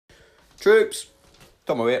Troops,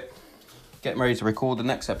 Tomo here. Getting ready to record the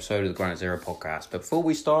next episode of the Granite Zero podcast. But before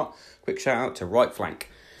we start, quick shout out to Right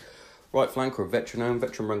Flank. Right Flank are a veteran-owned,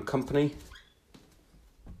 veteran-run company.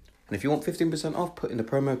 And if you want 15% off, put in the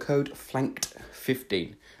promo code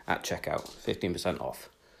FLANKED15 at checkout. 15% off.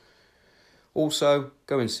 Also,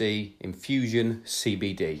 go and see Infusion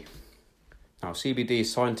CBD. Now, CBD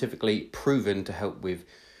is scientifically proven to help with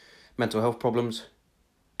mental health problems,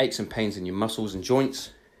 aches and pains in your muscles and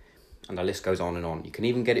joints, and the list goes on and on. You can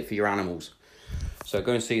even get it for your animals. So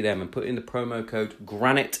go and see them and put in the promo code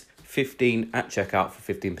GRANITE15 at checkout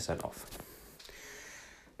for 15% off.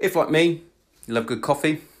 If, like me, you love good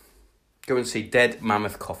coffee, go and see Dead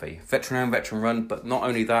Mammoth Coffee. Veteran-owned, veteran-run, but not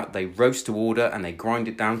only that, they roast to order and they grind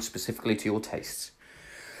it down specifically to your tastes.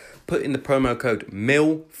 Put in the promo code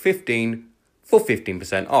MIL15 for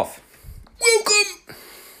 15% off. Welcome!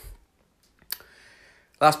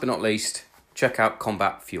 Last but not least, check out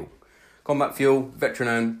Combat Fuel. Combat Fuel,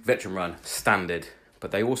 veteran-owned, veteran-run, standard.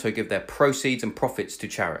 But they also give their proceeds and profits to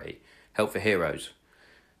charity. Help for Heroes.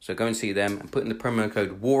 So go and see them and put in the promo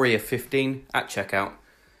code WARRIOR15 at checkout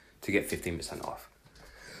to get 15% off.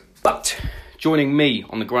 But joining me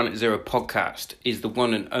on the Granite Zero podcast is the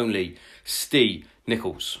one and only Steve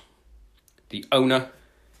Nichols, the owner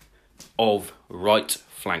of Right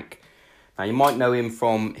Flank. Now, you might know him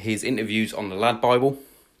from his interviews on the Lad Bible.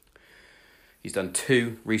 He's done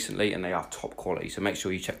 2 recently and they are top quality, so make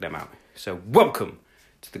sure you check them out. So welcome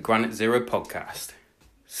to the Granite Zero podcast,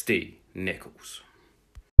 Steve Nichols.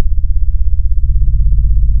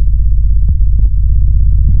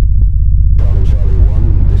 Charlie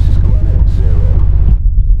 1, this is Granite Zero.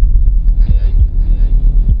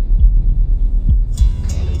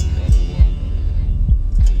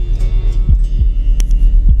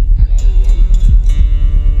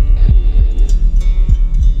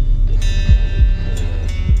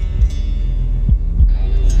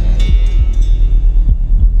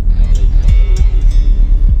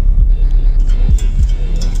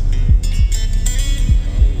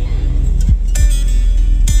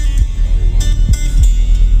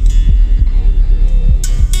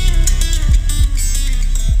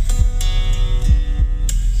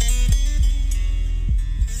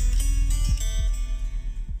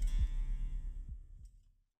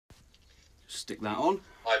 Stick that on.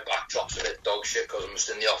 My backdrop's a bit dog shit because I'm just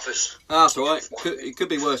in the office. That's all right. It could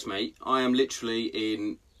be worse, mate. I am literally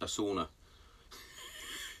in a sauna.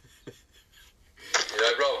 You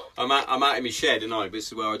know, bro? I'm out in my shed, and this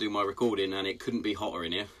is where I do my recording, and it couldn't be hotter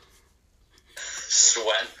in here.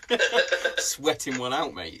 Sweat. Sweating one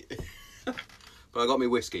out, mate. But I got my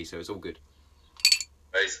whiskey, so it's all good.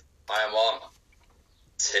 Right, I am on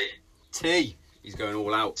tea. He's going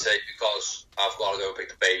all out. Tea because I've got to go pick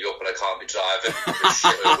the baby up and I can't be driving. There's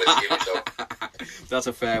shit with whiskey in me, so. That's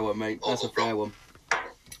a fair one, mate. That's a fair one.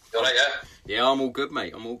 You alright, yeah? Yeah, I'm all good,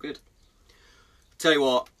 mate. I'm all good. Tell you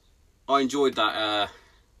what, I enjoyed that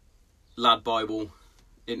Lad Bible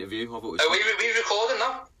interview. I thought it was Are we recording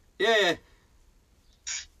now? Yeah.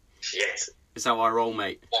 Shit. It's how I roll,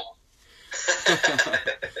 mate. What?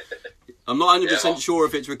 I'm not 100% Yeah, sure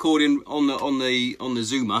if it's recording on the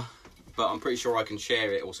Zoomer, but I'm pretty sure I can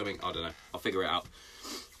share it or something. I don't know. I'll figure it out.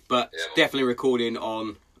 But Yeah, it's well. definitely recording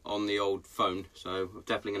on the old phone, so I'm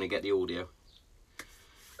definitely going to get the audio,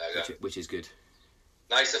 There you go. which is good.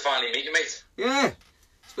 Nice to finally meet you, mate. Yeah,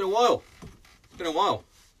 it's been a while.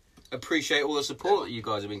 Appreciate all the support that you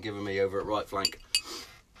guys have been giving me over at Right Flank.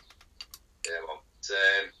 Yeah, well, it's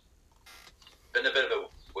been a bit of a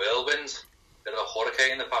whirlwind, bit of a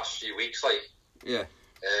hurricane the past few weeks, like. Yeah.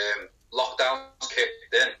 Lockdown's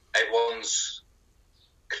kicked in. Everyone's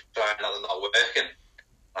crying out they're not working.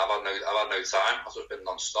 I've had no time. I've just been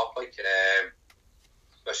non-stop, like,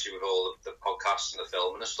 especially with all the podcasts and the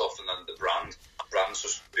filming and stuff, and then the brand's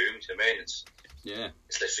just boomed. I mean, it's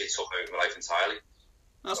literally took over my life entirely.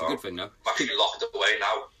 That's So, a good thing, though. I'm actually locked away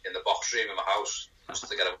now in the box room in my house just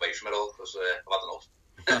to get away from it all because I've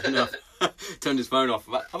had enough. Enough. Turned his phone off.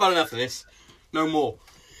 I've had enough of this. No more.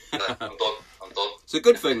 I'm done. It's a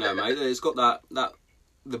good thing though, mate. It's got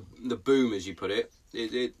the boom, as you put it.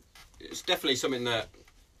 It's definitely something that,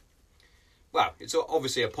 well, it's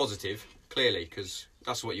obviously a positive, clearly, because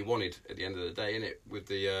that's what you wanted at the end of the day, innit? With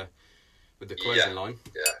the closing line.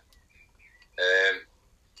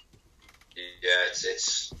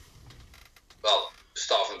 It's well,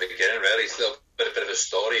 start from the beginning really. It's still a bit of a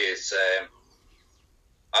story. It's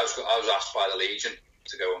I was asked by the Legion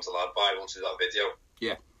to go onto Lad Bible to do that video.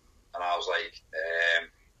 Yeah. And I was like,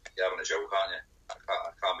 you're having a joke, aren't you?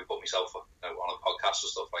 I can't be putting myself on a podcast or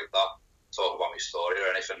stuff like that, talk about my story or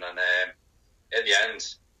anything. And in the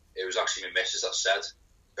end, it was actually my missus that said,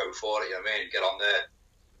 go for it. You know what I mean? Get on there,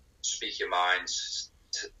 speak your minds,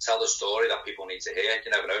 tell the story that people need to hear.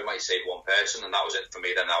 You never know, it might save one person, and that was it for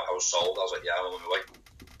me. Then I was sold. I was like, yeah, I'm on my way.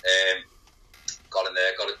 Got in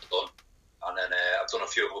there, got it done, and then I've done a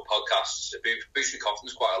few other podcasts. It boosted my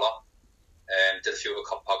confidence quite a lot. Did a few other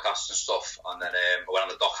podcasts and stuff, and then I went on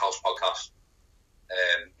the Doc House podcast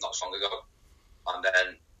not so long ago, and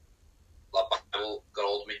then Bible got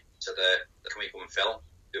hold of me, said, can we come and film,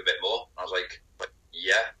 do a bit more? And I was like,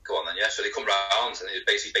 yeah, go on then, yeah. So they come round, and it was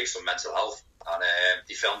basically based on mental health, and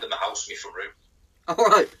they filmed in the house in my front room.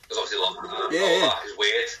 All right. Because obviously all that is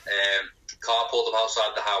weird. Car pulled up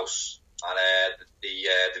outside the house, and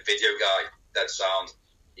the video guy, Dead Sound,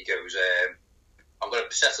 he goes, I'm going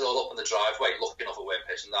to set it all up in the driveway, looking off at where I'm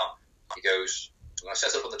pissing down. He goes, I'm going to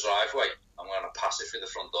set it up in the driveway, I'm going to pass it through the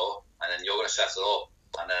front door, and then you're going to set it up,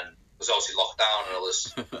 and then there's obviously lockdown and all this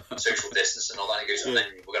social distance and all that. He goes, and then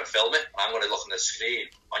we're going to film it, and I'm going to look on the screen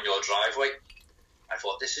on your driveway. I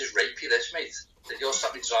thought, this is rapey, this, mate. You're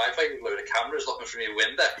sat in the driveway with a load of cameras looking from your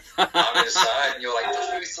window. I'm inside, and you're like, just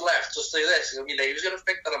move to the left, just do this. Your neighbour's going to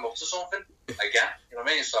think that I'm up to something again. You know what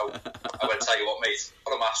I mean? So I went, tell you what, mate,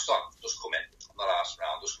 put a mask on, just come in. I'm not asking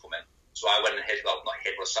around, just come in. So I went and hid, well, not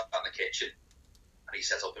hid, but I sat down in the kitchen, and he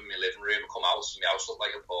set up in my living room and come out, and my house looked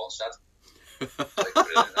like a porn set. Like,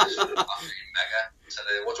 brilliant. Absolutely mega. He said,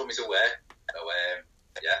 what do you want me to wear? So,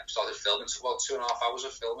 yeah, started filming. Took about 2.5 hours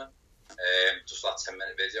of filming. Just that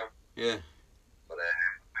 10-minute video. Yeah. But I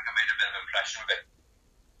think I made a bit of an impression with it.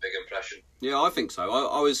 Big impression. Yeah, I think so.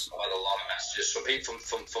 I was. I had a lot of messages from people,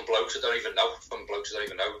 from blokes I don't even know.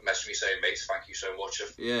 Messaging me saying, mate, thank you so much.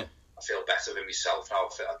 I feel better with myself now.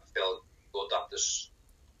 I feel good that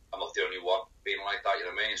I'm not the only one being like that. You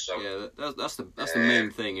know what I mean? So yeah, that's the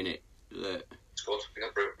main thing, isn't it? It's good. I think I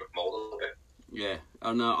broke the mold a little bit. Yeah,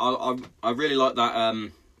 and I really like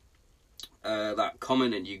that that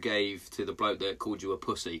comment that you gave to the bloke that called you a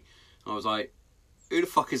pussy. I was like, who the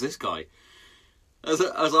fuck is this guy? As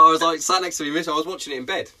I was like sat next to me, I was watching it in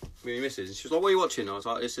bed with my missus, and she was like, "What are you watching?" I was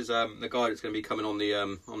like, "This is the guy that's going to be coming on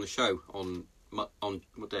the show on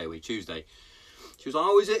what day are we? Tuesday." She was like,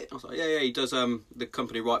 "Oh, is it?" I was like, "Yeah, he does the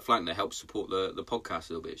company Right Flank that helps support the podcast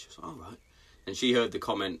a little bit." She was like, "Oh, right," and she heard the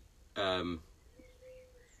comment.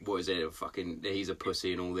 What is it? Fucking, he's a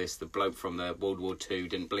pussy and all this. The bloke from the World War II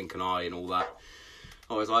didn't blink an eye and all that.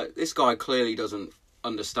 I was like, this guy clearly doesn't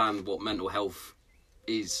understand what mental health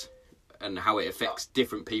is and how it affects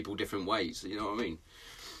different people different ways. You know what I mean?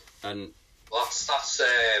 And well, that's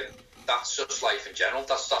just life in general.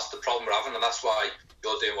 That's the problem we're having, and that's why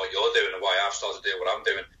you're doing what you're doing, and why I've started doing what I'm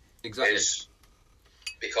doing. Exactly. Is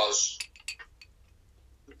because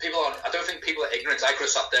I don't think people are ignorant. I could have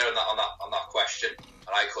sat there on that question, and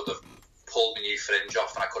I could have pulled my new fringe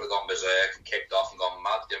off, and I could have gone berserk and kicked off and gone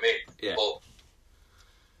mad. You know what I mean? Yeah. But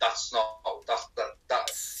that's not that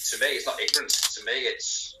to me. It's not ignorance. To me,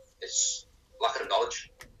 it's lack of knowledge.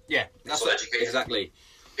 Yeah, that's educated. Exactly.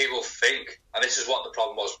 People think, and this is what the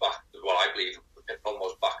problem was back. What I believe the problem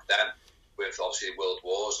was back then, with obviously world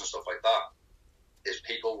wars and stuff like that, is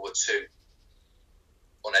people were too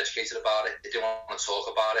uneducated about it. They didn't want to talk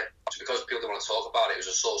about it. So because people didn't want to talk about it, it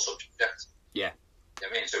was a sore subject. Yeah. You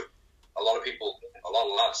know what I mean? So a lot of people, a lot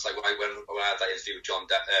of lads, like when I had that interview with John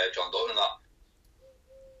Dutton and that,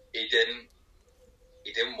 he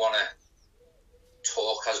didn't want to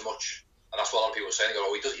talk as much. And that's what a lot of people were saying. They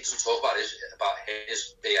go, he doesn't talk about his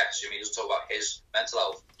BS. He doesn't talk about his mental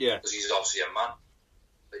health. Yeah. Because he's obviously a man.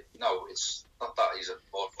 But no, it's not that he's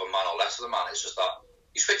more of a man or less of a man. It's just that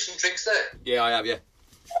he's fixing drinks there. Yeah, I have, yeah.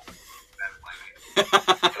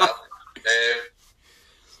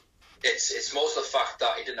 It's more to the fact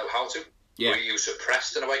that he didn't know how to. Yeah. Or he was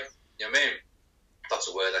suppressed in a way. You know what I mean? That's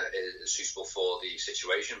a word that is suitable for the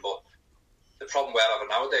situation. But the problem we're having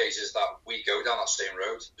nowadays is that we go down that same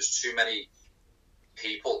road. There's too many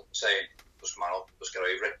people saying, just man up, just get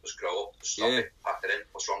over it, just grow up, just stop it, pack it in,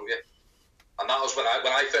 what's wrong with you? And that was when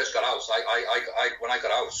I first got out. When I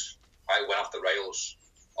got out, I went off the rails,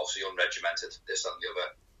 obviously unregimented, this, that and the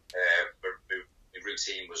other. My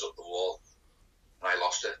routine was up the wall, and I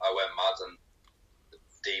lost it. I went mad, and the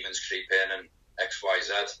demons creep in, and X, Y,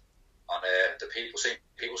 Z. And the people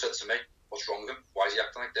said to me, "What's wrong with him? Why is he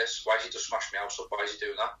acting like this? Why is he just smashing my house up? Why is he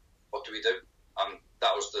doing that? What do we do?" And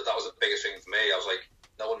that was the biggest thing for me. I was like,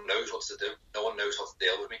 no one knows what to do. No one knows how to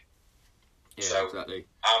deal with me. Yeah, so exactly.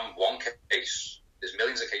 I'm one case. There's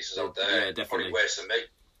millions of cases out there. Yeah, definitely. Probably worse than me.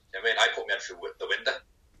 You know what I mean? I put my head through the window.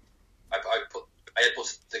 I had put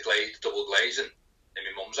the double glazing in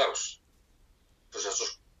my mum's house because I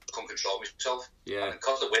just couldn't control myself. Yeah. And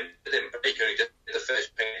because the wind didn't break, I only did the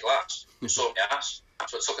first pane of glass. Saw my ass.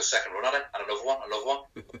 So I took a second run at it, and another one,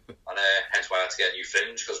 and hence why I had to get a new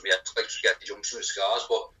fringe, because we had to get the junction with scars.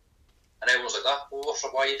 And everyone's like that. Well,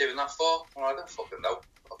 why are you doing that for? Well, I don't fucking know.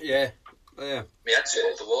 Yeah. My head's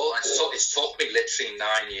hit the wall. It's took me literally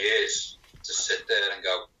 9 years to sit there and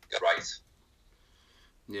go, right.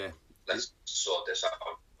 Yeah. Let's sort this out.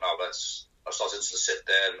 Now I started to sit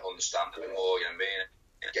there and understand a bit more, you know what I mean?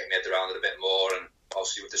 And get my head around it a bit more. And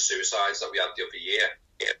obviously with the suicides that we had the other year,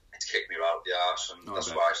 it's kicked me right up the arse. And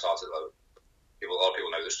that's why I started, a lot of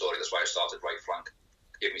people know the story, that's why I started Right Flank.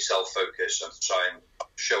 Give me self-focus and try and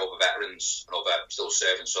show other veterans and other still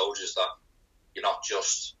serving soldiers that you're not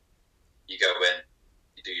just, you go in,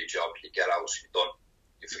 you do your job, you get out, you're done,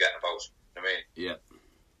 you're forgetting about, you know what I mean? Yeah.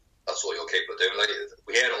 That's all you're capable of doing. Like,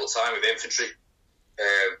 we hear it all the time with infantry.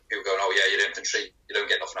 People going, oh yeah, you're infantry, you don't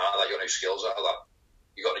get nothing out of that, you've got no skills out of that.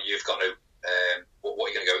 You've got no what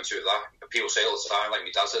are you going to go into with that? People say all the time, like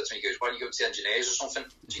my dad said to me, he goes, why don't you go into the engineers or something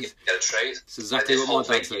so you can get a trade? It's exactly what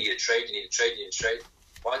my dad said. You need a trade.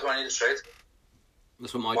 Why do I need a trade?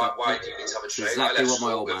 That's what my dad. Why do you need to have a trade? Exactly what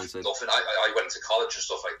my old man said. Nothing. I went to college and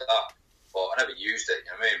stuff like that, but I never used it.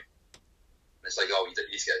 You know what I mean? And it's like, oh, you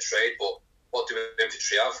need to get a trade, but what do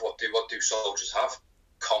infantry have? What do soldiers have?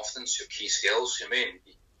 Confidence, your key skills. You know what I mean?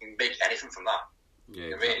 You can make anything from that. Yeah, you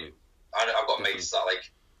know what I mean? I've got mates that like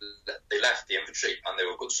they left the infantry and they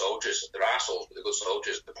were good soldiers. They're arseholes, but they're good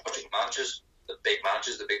soldiers. The project managers, the big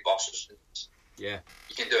bosses. Yeah,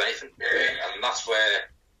 you can do anything, you know what I mean? And that's where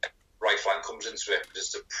Right Flank comes into it,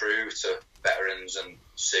 just to prove to veterans and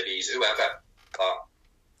civvies, whoever, that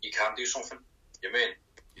you can do something. You know what I mean?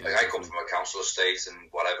 Yeah, like, I come from a council estate and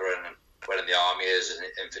whatever, and went in the army as an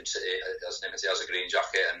infantry, as a green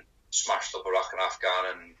jacket, and smashed up Iraq and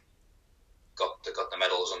Afghan, and got the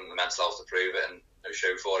medals and the mental health to prove it, and no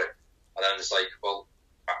show for it. And then it's like, well,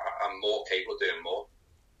 I'm more capable of doing more.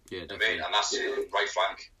 Yeah, definitely. I mean, and that's Right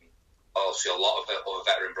Flank. Obviously, a lot of other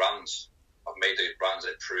veteran brands have made those brands,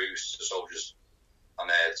 and it proves to soldiers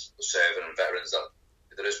and serving and veterans that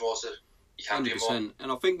there is more to. You can 100%. Do more.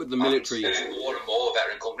 And I think with the military, there's more and more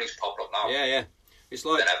veteran companies popping up now. Yeah. It's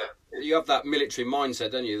like you have that military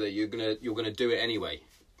mindset, don't you? That you're gonna do it anyway.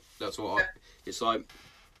 That's what it's like.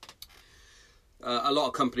 A lot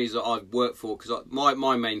of companies that I've worked for, because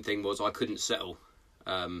my main thing was I couldn't settle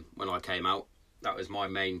when I came out. That was my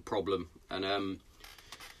main problem, and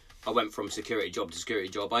I went from security job to security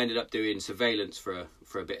job. I ended up doing surveillance for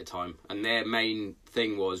a bit of time, and their main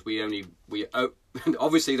thing was we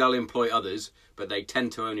obviously they'll employ others, but they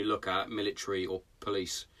tend to only look at military or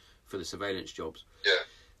police for the surveillance jobs. Yeah.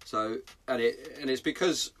 So and it's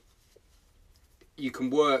because you can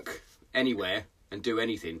work anywhere and do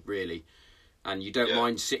anything really, and you don't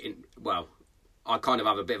mind sitting. Well, I kind of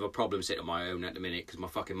have a bit of a problem sitting on my own at the minute because my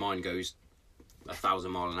fucking mind goes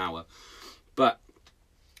 1,000 miles an hour. But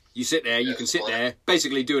you sit there, you can sit there,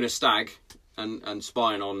 basically doing a stag and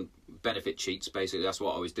spying on benefit cheats. Basically, that's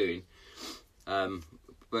what I was doing.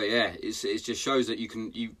 But yeah, it just shows that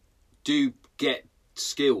you do get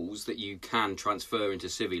skills that you can transfer into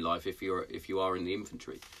civvy life if you are in the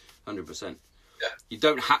infantry, 100%. Yeah. You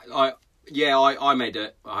don't have. I made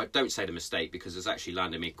I don't say the mistake because it's actually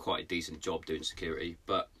landed me quite a decent job doing security.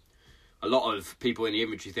 But a lot of people in the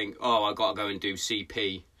infantry think, oh, I've got to go and do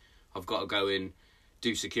CP, I've got to go and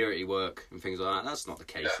do security work and things like that. That's not the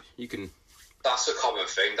case. Yeah. You can. That's a common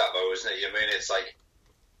thing, that though, isn't it? I mean, it's like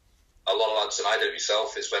a lot of lads, and I do it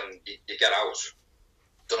myself, is when you get out,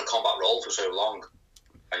 done a combat role for so long,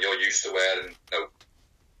 and you're used to wearing,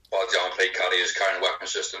 body armor plate carriers, carrying a weapon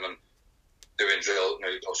system, and doing drill,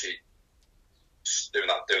 obviously doing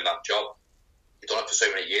that job. You've done it for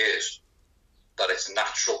so many years that it's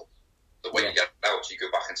natural that when you get out, you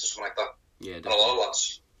go back into something like that. Yeah, and a lot of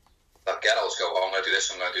lads that get out go, oh, I'm going to do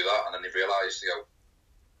this, I'm going to do that, and then they realise, they go,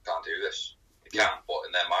 can't do this. They can, but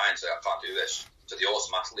in their minds, I can't do this. So they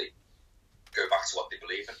automatically go back to what they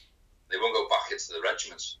believe in. They won't go back into the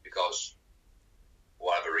regiments because, for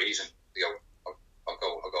whatever reason, they go, I'll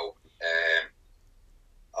go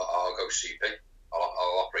CP.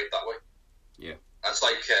 I'll operate that way. Yeah. And it's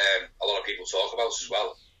like a lot of people talk about as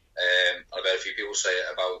well. I've heard a few people say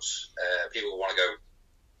it about people who want to go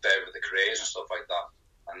further with the careers and stuff like that,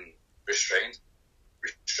 and restrained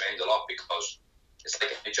a lot, because it's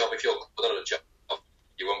like any job. If you're good at a job,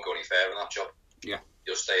 you won't go any further in that job. Yeah.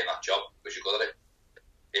 You'll stay in that job because you're good at it.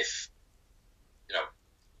 If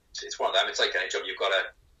it's one of them. It's like any job. You've got to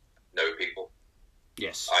know people.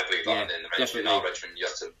 Yes. I believe that in the regiment. In our regiment, you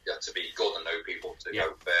have to be good and know people to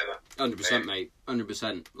go further. 100%, mate.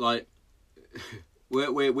 100%. Like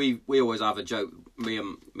we always have a joke. Me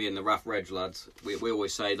and the RAF Reg lads. We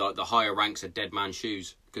always say like the higher ranks are dead man's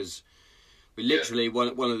shoes, because We literally,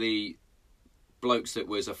 one of the blokes that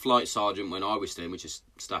was a flight sergeant when I was still in, which is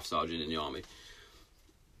staff sergeant in the army.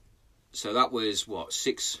 So that was, what,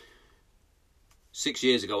 six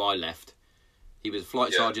years ago I left. He was a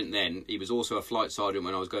flight sergeant then. He was also a flight sergeant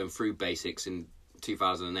when I was going through basics in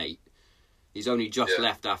 2008. He's only just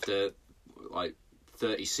left after, like,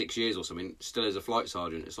 36 years or something, still as a flight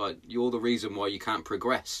sergeant. It's like, you're the reason why you can't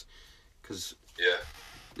progress. Because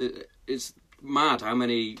it's mad how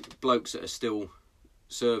many blokes that are still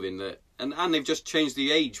serving that. And they've just changed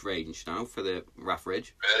the age range now for the RAF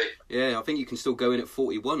Reg. Really? Yeah, I think you can still go in at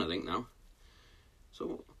 41, I think, now.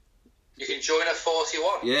 So you can join at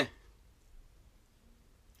 41? Yeah.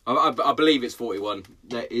 I believe it's 41.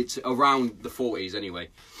 It's around the 40s anyway.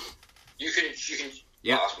 You can.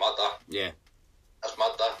 Yeah. Oh, that's mad, that. Yeah. That's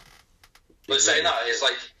mad, that. But saying that is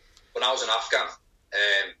like, when I was in Afghan,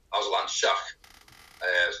 I was a Lance Jack,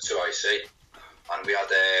 2IC, and we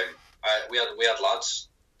had lads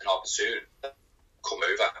in our platoon come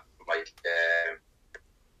over from like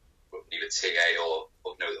either TA or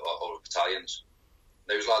battalions.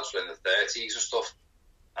 Those lads were in the 30s and stuff.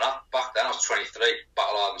 And back then I was 23,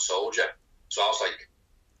 battle hardened soldier. So I was like,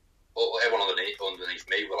 everyone underneath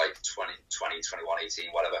me were like 20, 21, 18,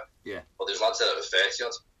 whatever. Yeah. But there's lads there that were 30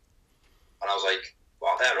 odd. And I was like,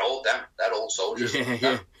 wow, they're old, them. They're old soldiers. Yeah, You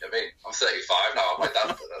know what I mean? I'm 35 now. I'm like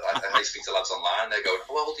that. I speak to lads online. They go,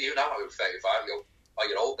 how old are you now? I'm 35. I go, oh,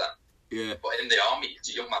 you're old then. Yeah. But in the army, it's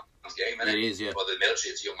a young man's game, isn't it? It is, yeah. Or the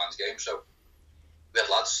military, it's a young man's game. So we had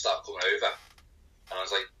lads start coming over. And I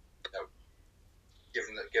was like, you know,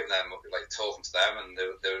 giving them, like, talking to them, and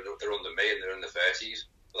they're under me, and they're in the 30s.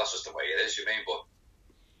 But that's just the way it is, you mean? But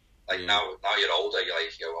like now you're older, you're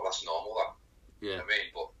like, well, that's normal, that. Yeah. You know what I mean?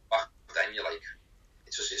 But back then, you're like,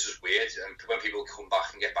 it's just weird. And when people come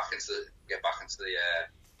back and get back into the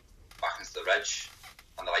reg,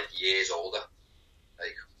 and they're like years older,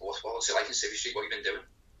 like, what's it like in Civvy Street? What have you been doing?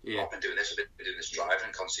 Yeah. I've been doing this. I've been doing this driving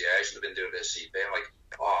and concierge, and I've been doing a bit of CP. I'm like,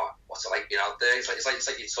 oh, what's it like being out there? It's like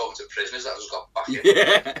you're talking to prisoners that just got back in.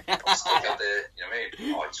 Yeah. Stuck out there, you know what I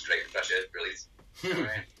mean? Oh, it's great, fresh air, brilliant. You know what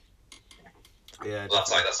I mean? Yeah. Well,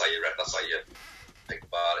 that's how you think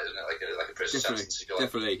about it, isn't it? Like a prison sentence, if you like.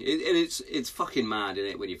 Definitely. It's fucking mad, isn't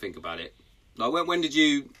it, when you think about it? Like, when did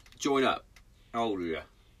you join up? How old were you?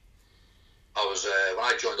 I was when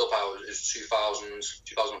I joined up, it was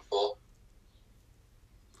 2004.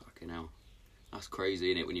 Fucking hell. That's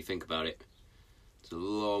crazy, innit, when you think about it? It's a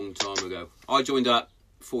long time ago. I joined up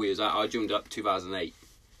 4 years out. I joined up 2008.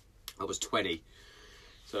 I was 20.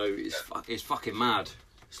 So it's fucking mad.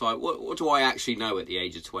 It's like, what do I actually know at the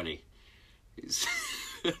age of 20? It's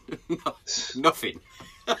nothing.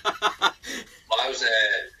 Well, I was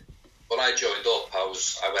when I joined up, I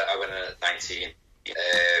went in at 19.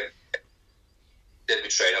 Did my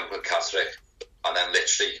training up at Catterick, and then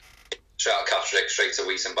literally straight out of Catterick, straight to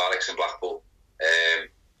Wheaton Barracks in Blackpool, and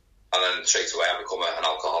then straight away I become an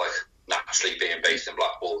alcoholic. Naturally, being based in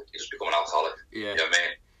Blackpool, you just become an alcoholic. Yeah. You know what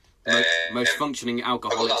I mean? Most functioning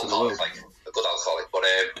alcoholics in the world. A good alcoholic,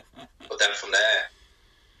 but then from there,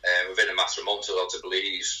 within a matter of months, I was out to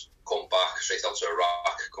Belize, come back, straight out to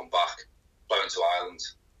Iraq, come back, flew into Ireland.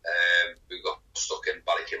 We got stuck in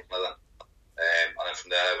Ballykilner then. And then from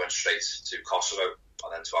there, I went straight to Kosovo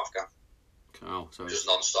and then to Afghan. Oh, so just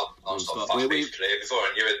non-stop fast-paced career. Before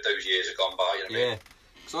I knew it, those years had gone by. You know what I mean?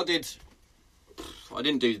 Because I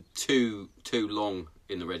didn't do too long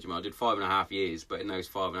in the regiment. I did 5.5 years, but in those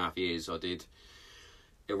 5.5 years, I did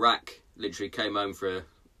Iraq. Literally came home for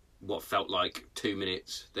what felt like 2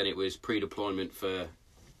 minutes. Then it was pre-deployment for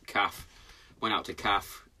CAF. Went out to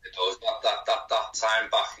CAF. It does. That time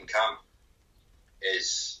back in camp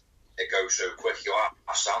it goes so quick. You go,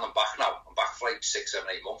 I sound I'm back now. I'm back for like 6, 7,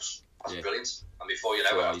 8 months. That's brilliant. And before you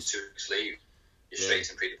know it, after 2 weeks leave, you're straight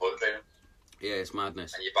in pre-deployment training. Yeah, it's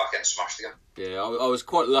madness. And you're back getting smashed again. Yeah, I was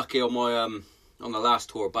quite lucky on my on the last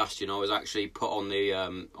tour of Bastion. I was actually put on the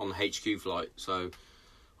HQ flight, so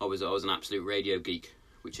I was an absolute radio geek,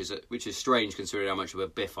 which is strange considering how much of a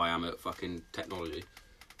biff I am at fucking technology.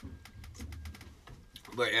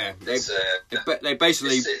 But yeah, they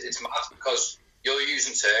basically it's mad because you're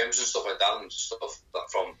using terms and stuff like that and stuff that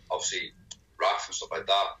from obviously RAF and stuff like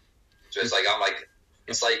that. So it's like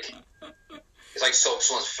it's like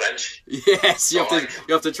someone's French. Yes, so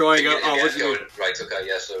you have to try and go. Oh, what do you mean? Right, okay,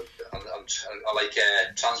 yeah. So I like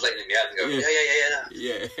translating in my head and go,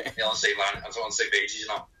 yeah. You know, on the same line, I'm on the same pages, you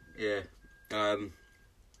know. Yeah.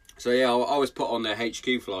 So yeah, I was put on the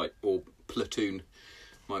HQ flight or platoon,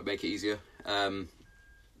 might make it easier.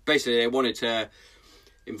 Basically, they wanted to,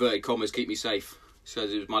 inverted commas, keep me safe. So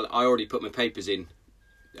it was I already put my papers in.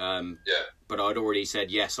 but I'd already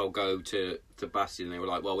said yes, I'll go to Bastion. They were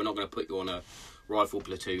like, well, we're not going to put you on a rifle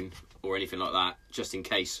platoon or anything like that, just in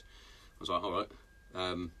case. I was like, all right.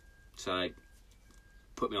 So they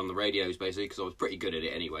put me on the radios basically because I was pretty good at it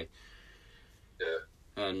anyway. Yeah.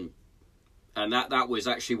 And that was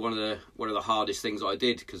actually one of the hardest things that I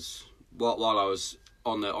did, because while I was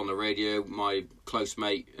on the radio, my close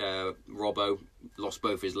mate Robbo lost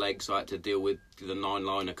both his legs, so I had to deal with the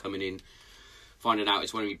 9-liner coming in, finding out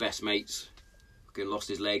it's one of my best mates fucking lost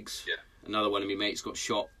his legs. Yeah. Another one of my mates got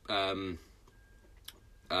shot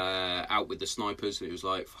out with the snipers, and it was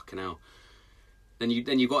like, fucking hell. Then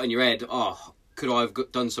you got in your head, oh, could I have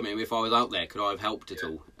done something if I was out there? Could I have helped at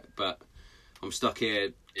all? But I'm stuck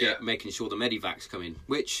here making sure the medevac's come in,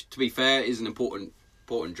 which, to be fair, is an important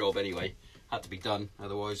job anyway. Had to be done,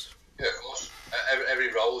 otherwise. Yeah, of course.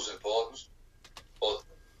 Every role is important. But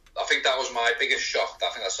I think that was my biggest shock. I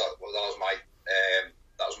think that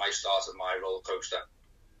was my start of my roller coaster.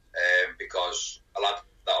 Because a lad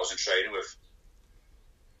that I was in training with,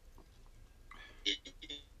 he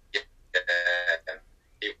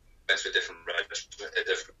went to a different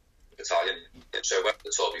battalion. So I went to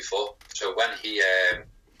the tour before. So when he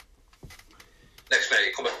next minute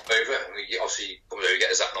he come over, and he obviously comes over, get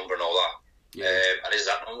his ZAT number and all that. Yeah. And his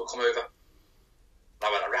ZAT number come over. And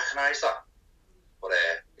I went, I recognise that, but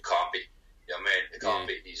it can't be. You know what I mean? It can't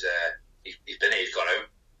be. He's been here, he's gone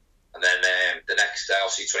home. And then the next day,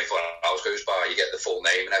 obviously 24 hours goes by, you get the full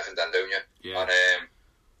name and everything, then, don't you? Yeah. And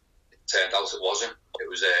it turned out it wasn't. It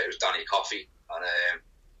was Danny Coffey, and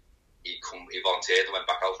he volunteered and went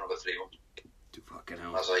back out for another 3 months. Fucking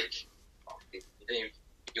hell. I was like, oh,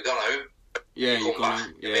 you're gone home. Yeah, you come back.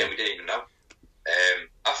 home. Yeah. I mean, we didn't even know.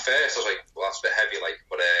 At first, I was like, well, that's a bit heavy, like,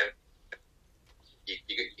 but you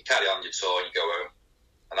carry on your tour and you go home,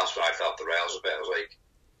 and that's when I felt the rails a bit. I was like,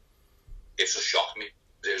 it just shocked me.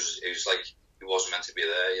 It was like he wasn't meant to be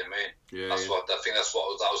there. You know what I mean? Yeah. I think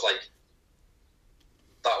that was like.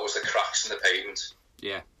 That was the cracks in the pavement.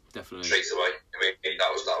 Yeah, definitely. Straight away. I mean,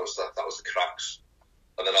 that was the cracks,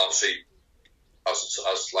 and then obviously, as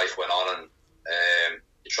life went on, and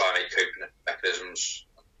you try and make coping mechanisms,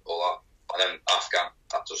 all that, and then Afghan,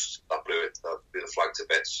 that blew the flag to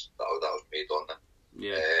bits. That was me done then.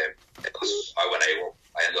 Yeah. I went AWOL.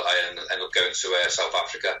 I ended up going to South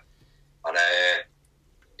Africa, and I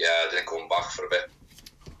didn't come back for a bit.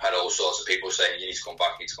 I had all sorts of people saying, you need to come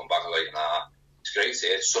back. I was like, nah, it's great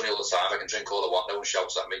here. It's sunny all the time. I can drink all I want. No one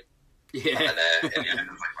shouts at me. Yeah. And then in the end, I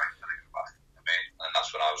was like, right, I gotta go back. I mean, and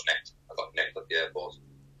that's when I was nicked. I got nicked at the airport.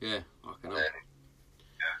 Yeah, I can know.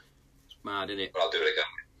 It's mad, isn't it? But I'll do it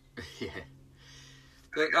again. Yeah.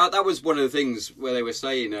 That was one of the things where they were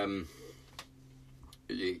saying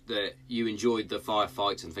that you enjoyed the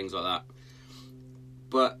firefights and things like that.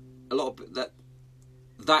 But a lot of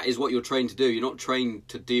that is what you're trained to do. You're not trained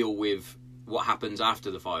to deal with what happens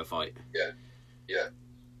after the firefight. Yeah.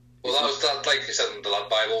 Well, that like you said in the Lad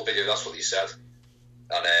Bible video, that's what he said.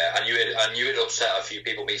 And I knew it upset a few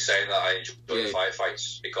people, me saying that I enjoyed the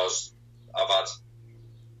firefights, because I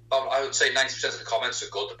would say 90% of the comments are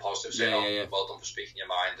good, the positive, saying, well done for speaking your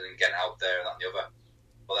mind and getting out there and that and the other.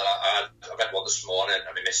 But then I read one this morning,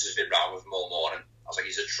 and my missus has been round with him all morning. I was like,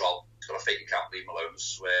 he's a troll. He's got a fake account, leave him alone, I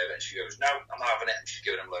swear. And she goes, no, I'm not having it. And she's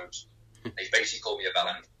giving him loads. And he's basically called me a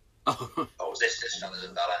bellend. Oh, this fella's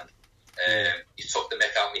a bellend. He took the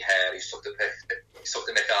mick out of my hair. He took the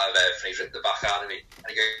mick out of everything. He's ripped the back out of me.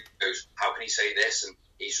 And he goes, how can he say this? And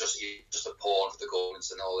he's just a pawn for the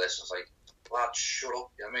government and all this. And I was like, lad, shut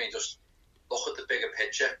up. You know what I mean? Just look at the bigger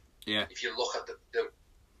picture. Yeah. If you look at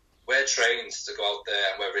we're trained to go out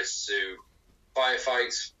there, and whether it's to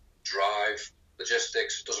firefight, drive,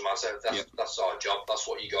 logistics, doesn't matter. That's our job. That's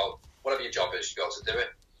what you go. Whatever your job is, you go to do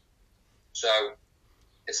it. So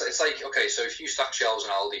it's like, okay, so if you stack shelves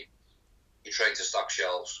in Aldi, you train to stack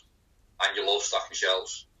shelves, and you love stacking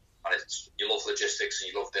shelves, and you love logistics,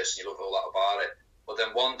 and you love this, and you love all that about it. But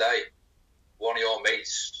then one day, one of your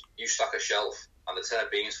mates, you stack a shelf, and the tin of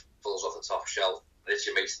beans falls off the top shelf, and it's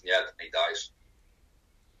your mate in the head, and he dies.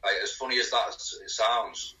 Like, as funny as that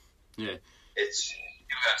sounds, it's, you're going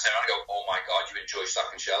to turn around and go, oh my God, you enjoy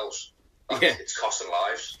stacking shelves. It's costing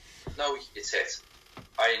lives. No, it's it.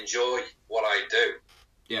 I enjoy what I do.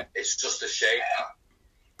 Yeah. It's just a shame that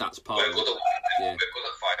that's part we're of good it. We're good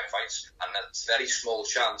at firefights, and there's very small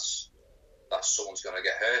chance that someone's going to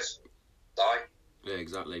get hurt, die. Yeah,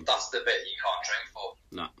 exactly. That's the bit you can't train for.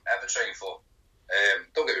 No. Ever train for.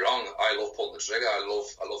 Don't get me wrong. I love pulling the trigger. I love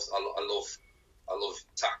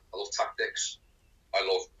tactics. I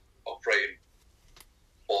love operating.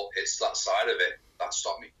 But it's that side of it that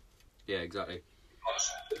stopped me. Yeah, exactly.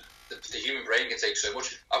 The the human brain can take so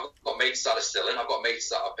much. I've got mates that are still in. I've got mates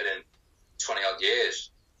that have been in 20 odd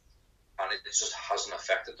years, and it just hasn't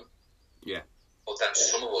affected them. Yeah. But then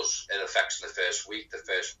some of us, it affects in the first week, the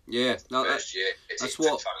first year. That's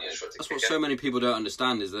what so many people don't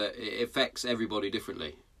understand, is that it affects everybody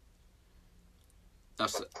differently.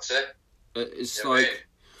 That's it.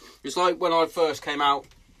 It's like when I first came out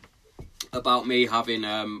about me having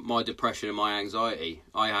my depression and my anxiety.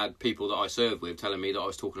 I had people that I served with telling me that I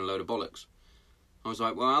was talking a load of bollocks. I was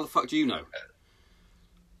like, well, how the fuck do you know?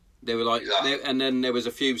 They were like, and then there was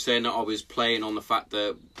a few saying that I was playing on the fact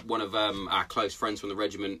that one of our close friends from the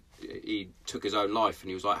regiment, he took his own life, and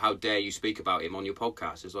he was like, how dare you speak about him on your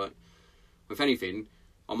podcast? It's like, if anything,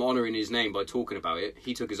 I'm honouring his name by talking about it.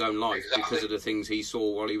 He took his own life because of the things he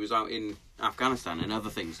saw while he was out in Afghanistan and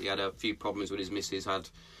other things. He had a few problems with his missus, had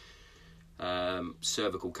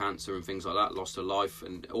cervical cancer and things like that, lost her life,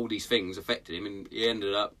 and all these things affected him, and he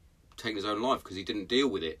ended up taking his own life because he didn't deal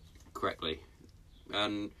with it correctly.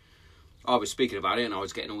 And I was speaking about it, and I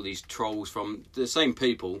was getting all these trolls from the same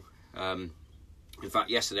people. In fact,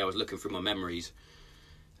 yesterday I was looking through my memories,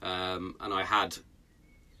 and I had,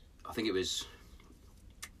 I think it was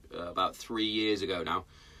about 3 years ago now,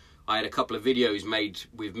 I had a couple of videos made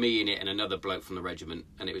with me in it and another bloke from the regiment,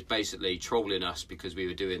 and it was basically trolling us because we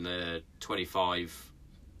were doing the 25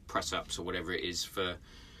 press-ups or whatever it is for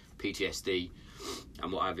PTSD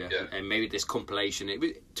and what have you. Yeah. And maybe this compilation,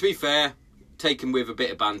 to be fair, taken with a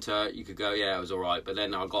bit of banter, you could go, yeah, it was all right. But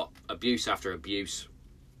then I got abuse after abuse,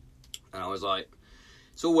 and I was like,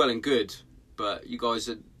 it's all well and good, but you guys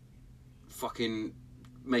are fucking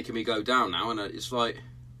making me go down now, and it's like,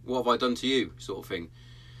 what have I done to you, sort of thing.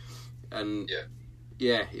 And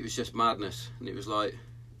yeah, it was just madness. And it was like,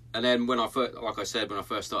 and then when I first, like I said, when I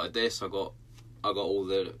first started this, I got all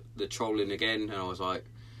the trolling again, and I was like,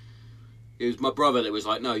 it was my brother that was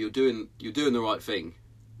like, no, you're doing the right thing.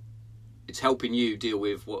 It's helping you deal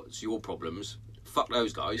with what's your problems. Fuck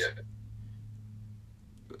those guys. Yeah.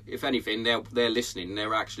 If anything, they're listening.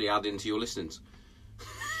 They're actually adding to your listens.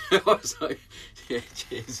 I was like, yeah,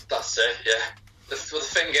 cheers. That's it. Yeah. The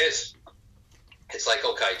thing is, it's like,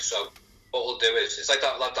 okay, so what we'll do is, it's like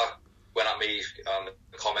that lad that went at me on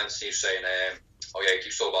the comments. He was saying, oh yeah, he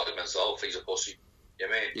keeps talking about his mental health. He's a pussy. You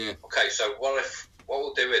know what I mean? Yeah. Okay, so what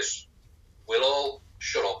we'll do is, we'll all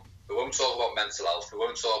shut up. We won't talk about mental health. We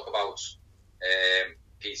won't talk about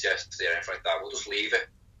PTSD or anything like that. We'll just leave it.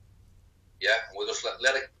 Yeah, and we'll just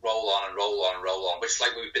let it roll on and roll on and roll on, which is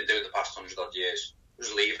like we've been doing the past 100 odd years. We'll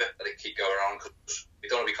just leave it, let it keep going on, because we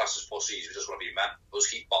don't want to be classed as pussies, we just want to be men. We'll just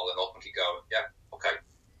keep bottling up and keep going. Yeah, okay.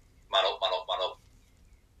 Man up, man up, man up.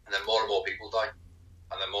 And then more and more people die.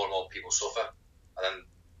 And then more and more people suffer. And then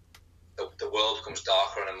the world becomes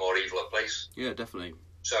darker and a more evil place. Yeah, definitely.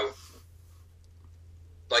 So,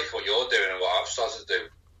 like what you're doing and what I've started to do,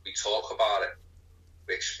 we talk about it,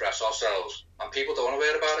 we express ourselves, and people don't want to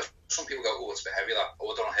hear about it. Some people go, oh, it's a bit heavy that, oh,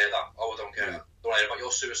 I don't hear that, oh, I don't care, don't want to hear about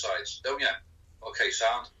your suicides, don't you? Okay,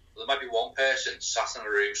 sound. Well, there might be one person sat in a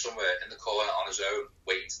room somewhere in the corner on his own,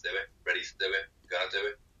 waiting to do it, ready to do it, gonna do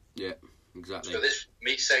it. Yeah, exactly. So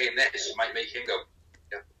me saying this might make him go,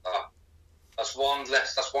 yeah, that's one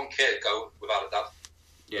kid go without a dad.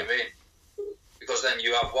 Yeah. You know what I mean? Because then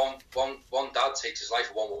you have one dad takes his life,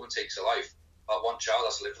 one woman takes her life, one child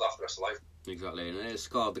has to live for that for the rest of life. Exactly, and it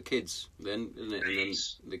scarred the kids then, isn't it? And then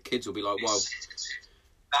the kids will be like, wow.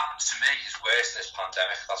 That, to me, is worse than this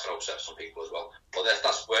pandemic. That's what upsets some people as well. But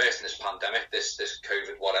that's worse than this pandemic, this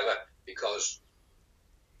COVID, whatever, because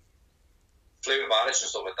flu and virus and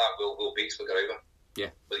stuff like that we'll beat, we'll get over.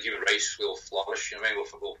 Yeah. But the human race will flourish, you know what I mean?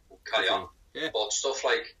 We'll carry on. Yeah. But stuff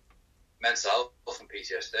like mental health and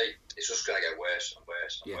PTSD, it's just going to get worse and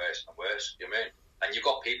worse and worse and worse, you know what I mean? And you've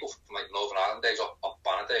got people from like Northern Ireland days or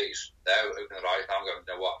Banner days, they're opening their eyes now and going,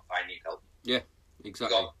 you know what, I need help. Yeah,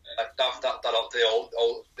 exactly. The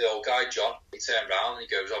old guy, John, he turned around and he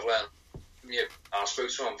goes, I've learned from you. And I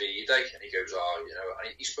spoke to him on VE Day, and he goes, oh, you know,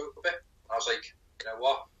 and he spoke a bit. And I was like, you know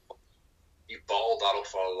what? You bottled that up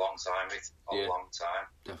for a long time, mate. A long time.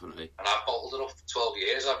 Definitely. And I've bottled it up for 12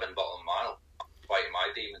 years. I've been bottling mine up, fighting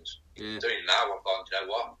my demons. Yeah. Doing it now, I've gone, you know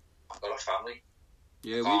what? I've got a family.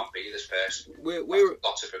 Yeah, can't be this person. We're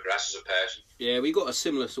got to progress as a person. Yeah, we got a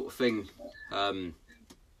similar sort of thing.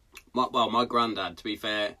 My granddad, to be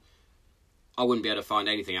fair, I wouldn't be able to find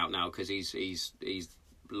anything out now because he's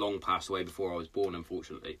long passed away before I was born,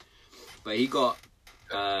 unfortunately. But he got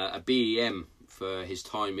a BEM for his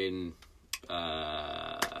time in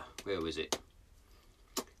where was it?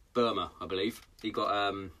 Burma, I believe. He got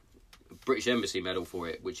a British Embassy medal for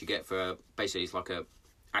it, which you get for basically it's like a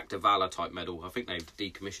Act of Valour type medal. I think they've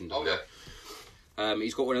decommissioned it. Oh, yeah.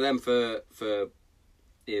 He's got one of them for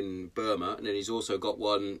in Burma, and then he's also got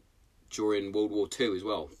one during World War II as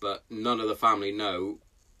well. But none of the family know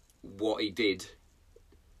what he did,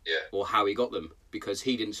 or how he got them, because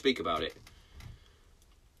he didn't speak about it.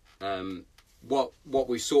 What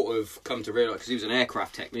we sort of come to realise, because he was an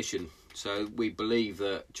aircraft technician, so we believe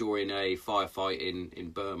that during a firefight in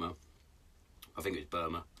Burma, I think it was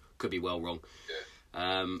Burma, could be well wrong,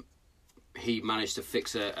 he managed to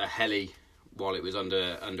fix a heli while it was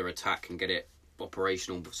under attack and get it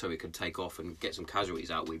operational so it could take off and get some casualties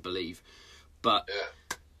out, we believe. But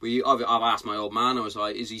I've asked my old man, I was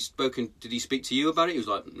like, did he speak to you about it? He was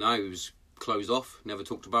like, no, he was closed off, never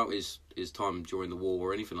talked about his time during the war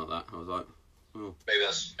or anything like that. I was like, oh. Maybe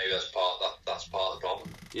that's part of that's part of the problem.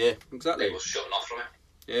 Yeah, exactly. People shutting off from it.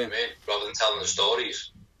 Yeah. You know what I mean? Rather than telling the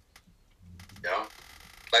stories. You know?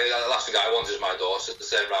 Like, the last thing I want is my daughter to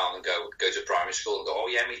turn around and go to primary school and go, oh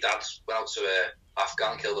yeah, my dad went out to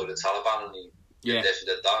Afghan, killed all the Taliban, and he did this and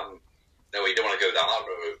did that. And, no, you don't want to go down that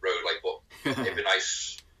road, like, but it'd be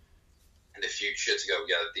nice in the future to go,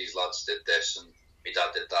 yeah, these lads did this, and my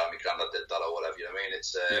dad did that, and my granddad did that, or whatever, you know what I mean?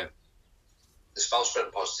 It's, it's about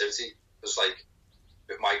spreading positivity. It's like,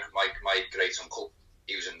 with my great uncle,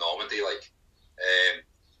 he was in Normandy, like,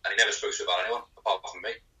 and he never spoke to about anyone, apart from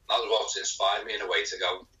me. That was what inspired me in a way to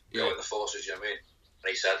go in the forces, you know what I mean?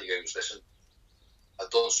 And he said, he goes, listen,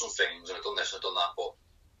 I've done some things, and I've done this and I've done that, but,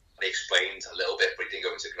 and he explained a little bit, but he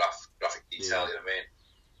didn't go into graphic detail, you know what I mean?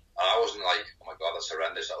 And I wasn't like, oh my God, that's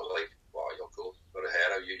horrendous. I was like, wow, you're cool, you're a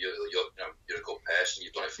hero, you're a good person,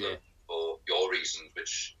 you've done it for your reasons,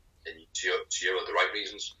 which to you are the right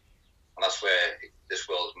reasons. And that's where this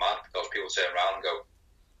world's mad, because people turn around and go,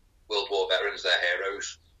 World War veterans, they're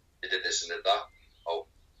heroes, they did this and did that.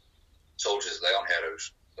 Oh, soldiers, they aren't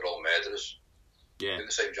heroes, they're all murderers. Doing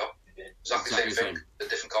the same job. Exactly the same thing, the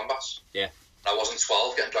different combats. Yeah. And I wasn't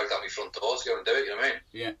 12 getting dragged out my front door to go and do it, you know what I mean?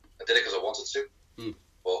 Yeah. I did it because I wanted to.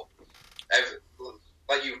 But,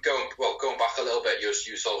 like you going back a little bit, you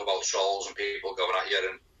talk about trolls and people going at you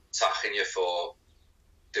and attacking you for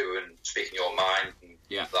speaking your mind, and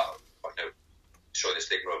that, you know, showing the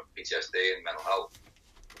stigma of PTSD and mental health.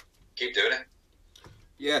 Keep doing it.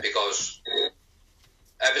 Yeah. Because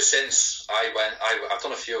ever since I've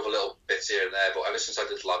done a few other little bits here and there, but ever since I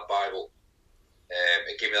did Lad Bible,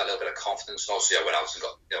 it gave me that little bit of confidence. And obviously I went out and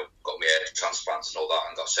got my hair transplants and all that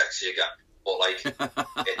and got sexy again. But like,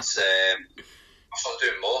 it's, I started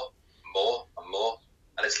doing more and more.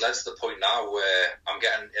 And it's led to the point now where I'm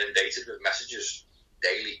getting inundated with messages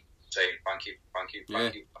daily saying, thank you, I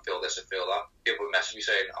feel this, I feel that. People message me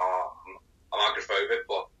saying, I'm agoraphobic,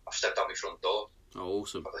 but I've stepped out my front door. Oh,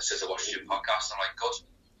 awesome. Since I watched your podcast, I'm like, good.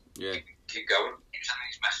 Yeah. Keep going. Keep sending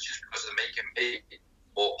these messages because they're making me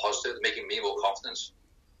more positive, they're making me more confident.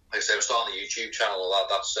 Like I say, I'm starting the YouTube channel,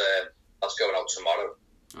 that's going out tomorrow.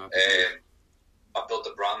 I've built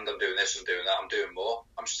the brand, I'm doing this, I'm doing that, I'm doing more.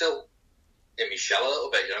 I'm still in my shell a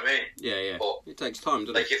little bit, you know what I mean? Yeah. But it takes time,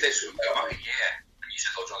 doesn't it? Like, if this was go back a year, and you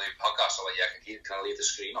said, oh, do you want to leave a podcast? I'm like, yeah, can I leave the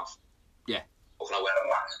screen off? Yeah. Or can I wear a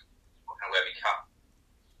mask? Or can I wear my cap?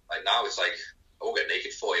 Like, now it's like, I won't get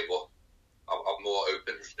naked for you, but I'm more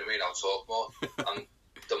open, you know what I mean? I'll talk more. And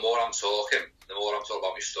the more I'm talking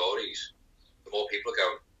about my stories, the more people are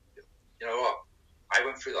going, you know what? I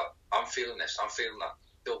went through that. I'm feeling this. I'm feeling that.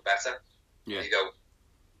 I feel better. Yeah. And you go,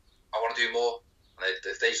 I want to do more. And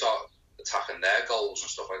if they start attacking their goals and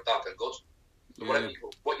stuff like that, then good. So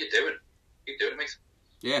what you're doing, keep doing it, mate.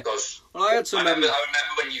 Yeah. Because I remember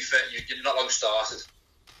when you're not long started.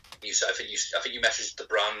 You said, I think you messaged the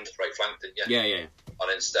brand Right Flank, didn't you? Yeah. On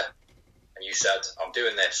Insta, and you said, I'm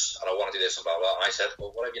doing this and I want to do this and blah blah. And I said,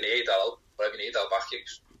 well, whatever you need, I'll back you.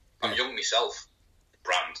 I'm young myself,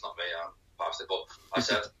 brand, not me. I'm past it, but I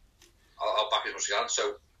said, I'll back you as much as I can.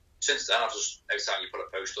 So since then, I've just, every time you put a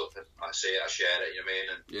post up, I see it, I share it, you know what I mean,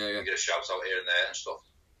 and you get a shout out here and there and stuff.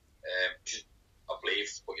 I believe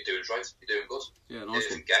what you're doing is right. You're doing good. Yeah, nice.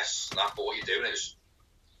 There's guests and that, but what you're doing is,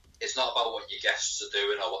 it's not about what your guests are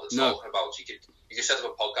doing or what they're talking about. You can set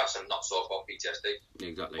up a podcast and not talk about PTSD.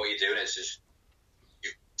 Exactly. What you're doing is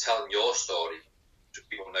you're telling your story so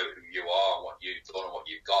people know who you are and what you've done and what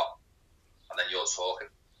you've got, and then you're talking.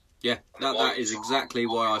 Yeah, that is exactly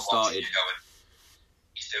why I started.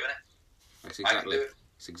 He's doing it.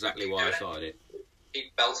 That's exactly why I started it.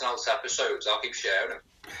 Keep belting out episodes. I'll keep sharing them.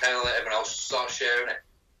 Tell everyone else to start sharing it.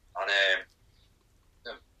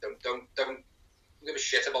 And don't give a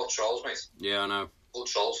shit about trolls, mate. Yeah, I know. All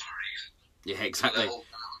trolls for a reason. Yeah, exactly. Little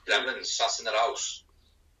gremlins sat in their house,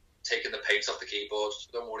 taking the paint off the keyboard.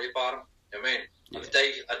 Don't worry about them. You know what I mean?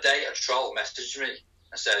 Yeah. A day a troll messages me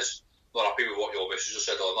and says, not happy with what your missus just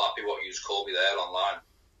said, or not happy with what you just called me there online.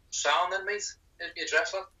 Sound then, mate. Here's my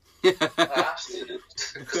address, lad.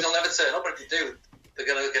 Because they'll never turn up, but if they do, they're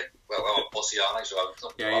going to get, well, I'm a pussy, aren't I? So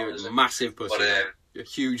yeah, you're a massive pussy. But, you're a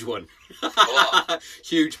huge one.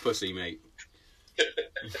 Huge pussy, mate.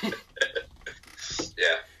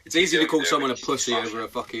 Yeah. It's easy to call someone a pussy over a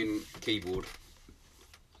fucking keyboard.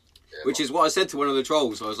 Yeah, which is what I said to one of the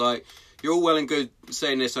trolls. I was like, you're all well and good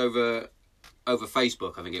saying this over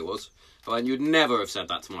Facebook, I think it was. I went, you'd never have said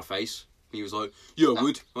that to my face. And he was like, yeah, I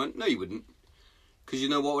would. I went, no, you wouldn't. Because you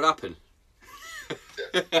know what would happen.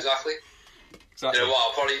 Yeah, exactly. You know what,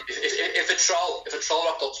 I'll probably, if a troll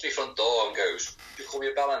rocked up to my front door and goes, "Do you call me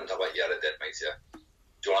a bellend?" I'm like, "Yeah, I did, mate, yeah. Do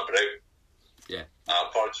you want a brew?" Yeah. I'll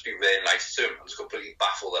probably just be really nice to him and just completely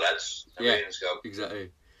baffle their heads. Yeah, and just go, exactly.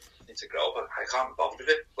 I need to grow up. I can't be bothered with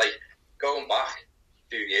it. Like, going back a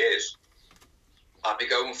few years, I'd be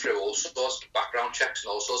going through all sorts of background checks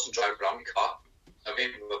and all sorts and driving around my car. I mean,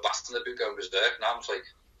 with a bastard in the boot going berserk. Now I'm just like,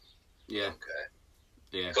 yeah. Okay.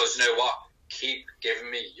 Yeah. Because you know what? Keep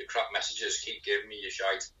giving me your crap messages, keep giving me your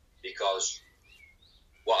shite, because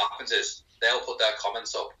what happens is they'll put their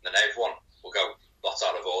comments up and then everyone will go, "That's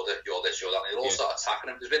out of order, you're this, you're that," and they'll all start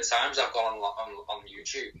attacking them. There's been times I've gone on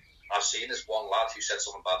YouTube and I've seen this one lad who said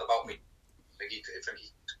something bad about me. I think he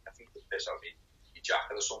pissed off me, he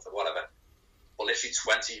jacket or something, whatever. But literally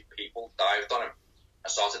 20 people dived on him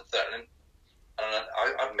and started threatening him. And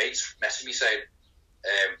I had mates messaging me saying,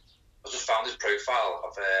 I just found his profile.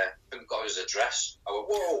 I've got his address. I went,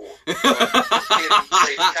 whoa.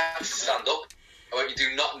 I can't stand up. I went, you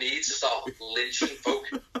do not need to start lynching folk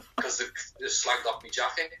because they slagged off my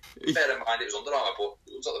jacket. Bear in mind it was Under Armour, but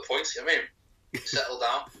it was at the point, you know what I mean? Settle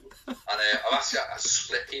down. And I've actually had to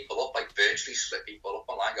split people up, like virtually split people up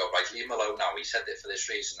online, go, right, leave him alone now. He said it for this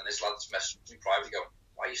reason. And this lad's messaged me privately going,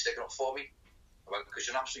 "Why are you sticking up for me?" I went, "Because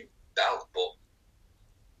you're an absolute bell, but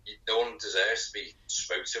no one deserves to be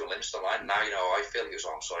spoke to and lynched online. Now you know how I feel." He goes,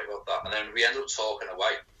 "Oh, I'm sorry about that." And then we ended up talking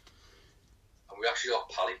away, and we actually got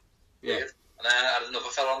pally. Yeah. And then I had another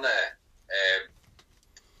fella on there.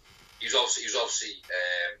 He was obviously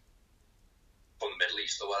from the Middle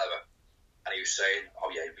East or whatever, and he was saying, "Oh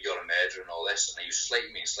yeah, but you're a murderer and all this," and he was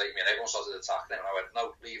slating me, and everyone started attacking him. And I went,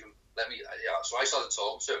 "No, leave him. Let me." Yeah. So I started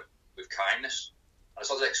talking to him with kindness, and I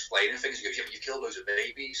started explaining things. He goes, "Yeah, but you killed loads of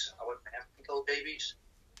babies." I went, "I haven't killed babies."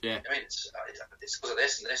 Yeah. I mean, it's because of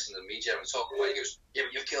this and the media and talking about. He goes, "Yeah,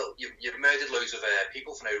 but you've murdered loads of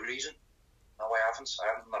people for no reason." No, I haven't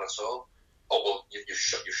done that at all. "Oh well, you've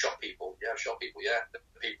shot people." "Yeah, I've shot people. Yeah, the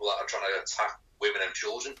people that are trying to attack women and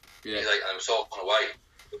children." Yeah. He's like, and I'm talking away,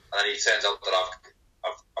 and then he turns out that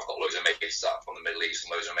I've got loads of mates that are from the Middle East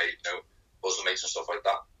and loads of mates, Muslim mates and stuff like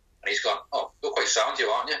that. And he's gone, "Oh, you're quite sound, you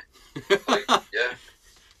aren't you?" Like, yeah.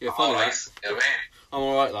 Yeah, I'm funny. alright. You know what I mean? I'm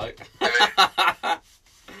alright, like.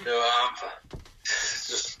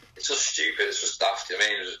 It's just stupid. It's just daft. I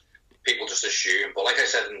mean, people just assume. But like I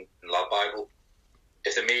said in Lad Bible,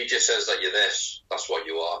 if the media says that you're this, that's what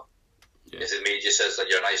you are. Yeah. If the media says that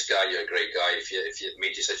you're a nice guy, you're a great guy. If the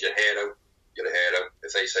media says you're a hero, you're a hero.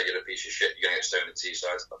 If they say you're a piece of shit, you're gonna get stoned in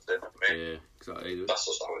Teesside. That's it. I mean, yeah, exactly. That's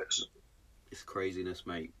just how it is. It's craziness,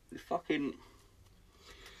 mate. It's fucking.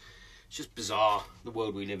 It's just bizarre, the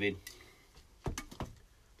world we live in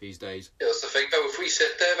these days. Yeah, that's the thing, though. If we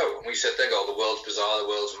sit there, and go, "The world's bizarre, the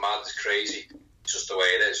world's mad, it's crazy," it's just the way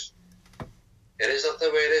it is. It is not the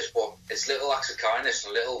way it is, but it's little acts of kindness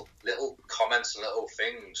and little comments and little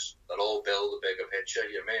things that all build a bigger picture.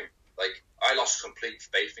 You know what I mean? Like, I lost complete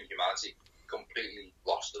faith in humanity. Completely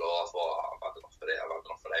lost it all. I thought, I've had enough of it. I've had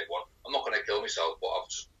enough of everyone. I'm not going to kill myself, but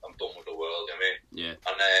I'm done with the world. You know what I mean? Yeah.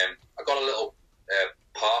 And I got a little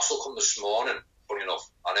parcel come this morning, funny enough,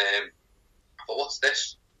 and I thought, "What's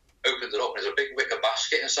this?" Opened it up, and there's a big wicker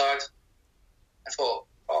basket inside. I thought,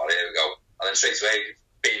 "Oh, there we go." And then straight away,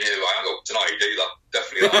 being who I am, I go, "Tonight you do that,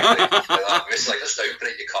 definitely that." And it's like, "Just open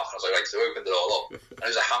it, you cock." And I was like, "Right," so I opened it all up, and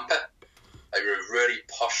there's a hamper, like really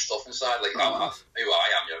posh stuff inside, like who I am. You know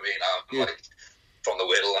what I mean? I'm like from the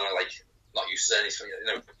Whittle, and I'm like not used to anything,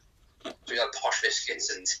 So you had posh biscuits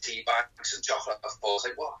and tea bags and chocolate. I was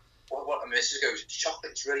like, what? And Mrs. goes, "It's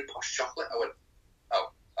chocolate. It's really posh chocolate." I went,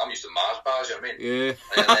 "Oh, I'm used to Mars bars." You know what I mean? Yeah.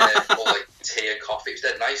 And then all like tea and coffee. It was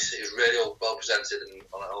dead nice. It was really well presented and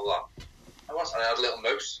all that. And I had a little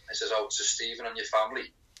note. It says, "Oh, to Stephen and your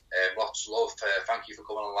family, lots of love. Thank you for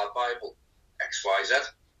coming on Lad Bible.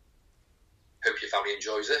 XYZ. Hope your family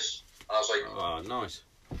enjoys this." And I was like, "Oh, nice."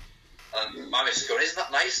 And my missus going, "Isn't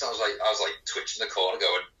that nice?" And I was like twitching the corner,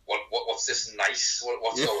 going, "What's this nice?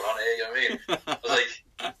 What's going on here?" You know what I mean? I was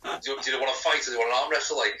like, "Do you want to fight or do you want an arm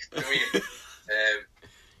wrestle?" Like, you know what I mean?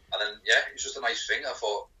 And then it was just a nice thing. I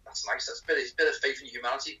thought, that's nice. That's a bit of faith in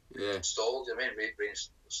humanity. Yeah. Installed, you know what I mean?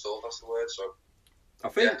 Reinstalled, that's the word. So, I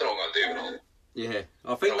think. I don't know what I'm going to do with it all. Yeah,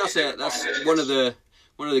 I think that's it. That's one of the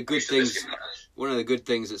good things. One of the good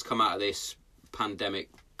things that's come out of this pandemic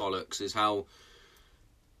bollocks is how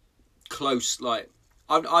close. Like,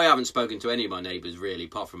 I haven't spoken to any of my neighbours really,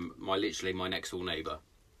 apart from my next door neighbour,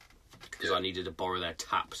 because I needed to borrow their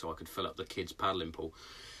tap so I could fill up the kids' paddling pool.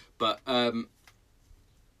 But yeah,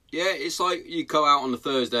 it's like you go out on a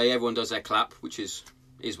Thursday, everyone does their clap, which is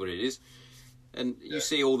what it is, and you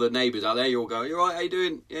see all the neighbours out there. You all go, "You right? How you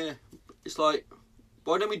doing?" Yeah. It's like,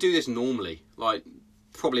 why don't we do this normally? Like,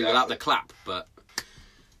 probably without the clap, but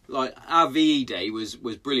like our VE day was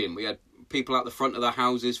brilliant. We had people out the front of their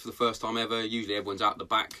houses for the first time ever. Usually everyone's out the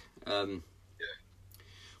back.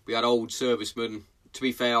 We had old servicemen. To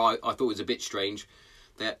be fair, I thought it was a bit strange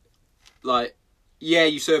that, like, yeah,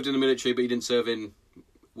 you served in the military, but you didn't serve in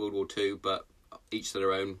World War II. But each to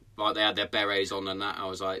their own. Like, they had their berets on and that. I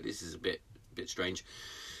was like, this is a bit strange.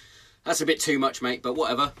 That's a bit too much, mate, but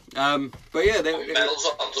whatever. But yeah, medals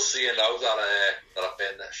on, just so you know that I've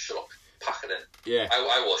been shut up, packing in. Yeah,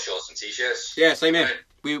 I wore shorts and t-shirts. Yeah, same here.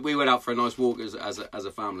 We went out for a nice walk as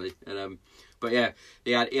a family, and but yeah,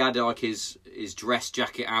 he had like his dress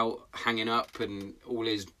jacket out, hanging up, and all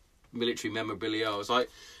his military memorabilia. I was like,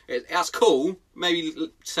 that's cool. Maybe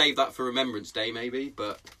save that for Remembrance Day, maybe,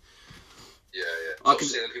 but. Yeah. I can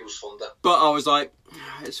see people's fun there. But I was like,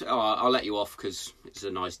 I'll let you off because it's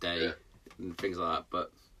a nice day and things like that.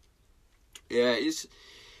 But yeah, it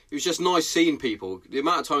was just nice seeing people. The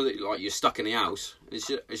amount of time that like you're stuck in the house, it's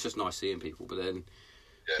just nice seeing people. But then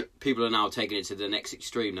people are now taking it to the next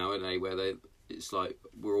extreme now, aren't they? Where it's like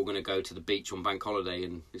we're all going to go to the beach on bank holiday,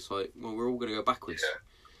 and it's like, well, we're all going to go backwards.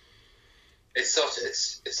 Yeah. It's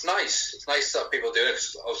nice. It's nice that people do it.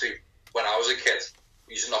 Because obviously, when I was a kid.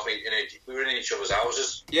 We were in each other's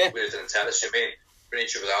houses. Yeah. We lived in a tennis, we were in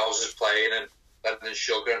each other's houses playing and lending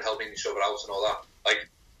sugar and helping each other out and all that. Like,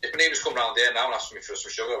 if my neighbours come round there now and ask me for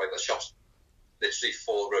some sugar, like, the shop's literally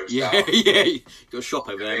 4 rows down. Yeah, you got a shop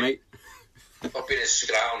over there, mate. Not being a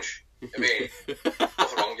scrounge. Nothing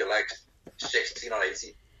wrong with your legs. 60, not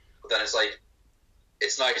 80. But then it's like,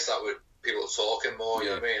 it's nice that people are talking more, you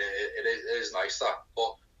know what I mean? It is nice that.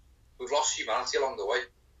 But we've lost humanity along the way.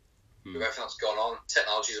 With everything that's gone on,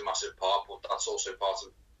 technology is a massive part, but that's also part of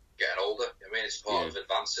getting older. You know what I mean, it's part of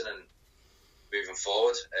advancing and moving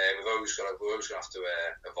forward. We're always going to have to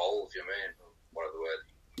evolve. You know what I mean, whatever the word.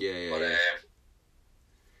 Yeah. But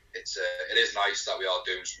it is nice that we are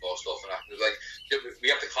doing some more stuff, and like we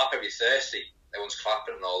have to clap every Thursday. Everyone's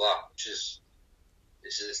clapping and all that, which is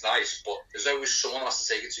it's nice. But there's always someone who has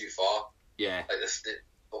to take it too far. Yeah. Like the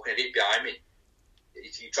fucking idiot behind me.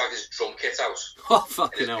 He dragged his drum kit out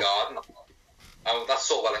in his garden. And that's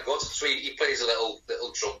all well and good. So he plays a little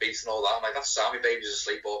drum beat and all that. I'm like, that's Sammy, baby's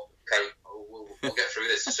asleep, but okay, we'll get through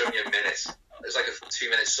this. It's only a minute. It's like a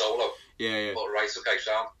 2-minute solo. Yeah. But right, okay,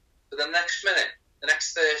 sound. But the next minute, the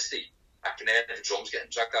next Thursday, I can hear the drums getting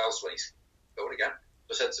dragged out when he's going again.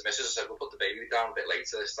 So I said to Mrs., we'll put the baby down a bit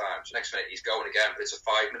later this time. So next minute, he's going again, but it's a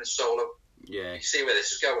 5-minute solo. Yeah. You see where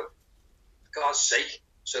this is going. For God's sake.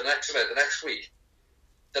 So the next week,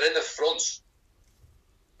 they're in the front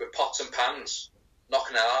with pots and pans,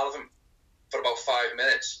 knocking it out of him for about 5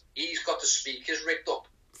 minutes. He's got the speakers rigged up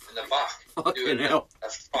in the back, doing a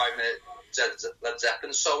 5-minute Led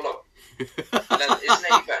Zeppelin solo. And then his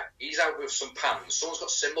neighbour, he's out with some pans. Someone's got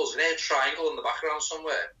cymbals, and a triangle in the background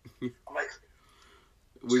somewhere. I'm like,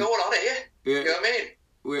 what's going on here? Yeah, you know what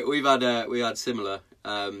I mean? We had similar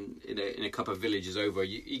in a couple of villages over.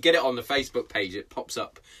 You get it on the Facebook page, it pops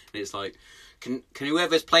up, and it's like, Can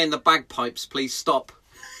whoever's playing the bagpipes please stop?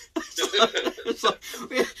 It's like,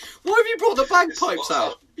 why have you brought the bagpipes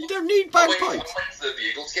out? You don't need bagpipes. I'm waiting for the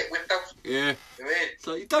bugle to get whipped out. Yeah. You know what I mean? It's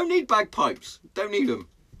like, you don't need bagpipes. Don't need them.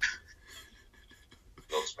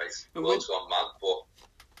 Lots, mate. The world's gone mad,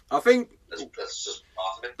 but I think that's just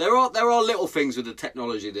part of it. There are little things with the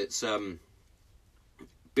technology that's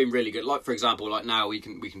been really good. Like, for example, like now we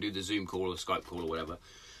can do the Zoom call or Skype call or whatever.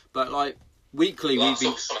 But like weekly we've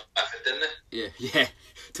been. Took some effort, didn't it? Yeah.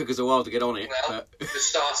 Took us a while to get on it. Well, we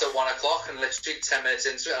start at 1 o'clock and literally 10 minutes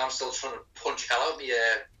into it, I'm still trying to punch hell out my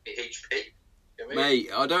HP. You know what I mean? Mate,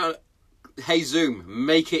 I don't. Hey Zoom,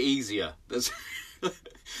 make it easier.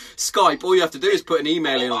 Skype, all you have to do is put an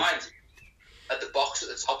email in. At the box at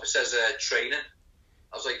the top it says training.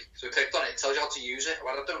 I was like, so I clicked on it. It tells you how to use it.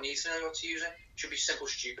 Well, I don't need to know how to use it. It should be simple,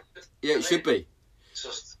 stupid. Yeah, it should be. It's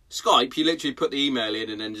just Skype, you literally put the email in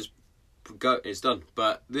and then just go. It's done.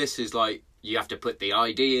 But this is like you have to put the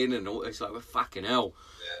ID in and all. It's like, well, fucking hell,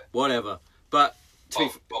 whatever. But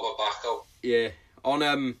Bob Bacco. Yeah, On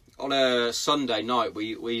a Sunday night,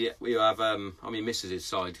 we have I mean, Mrs.'s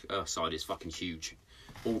side is fucking huge.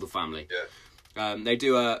 All the family. Yeah. They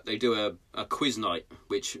do a quiz night,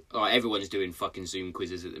 which everyone's doing fucking Zoom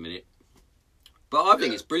quizzes at the minute. But I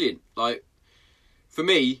think it's brilliant. Like, for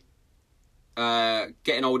me,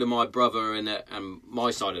 getting hold of my brother and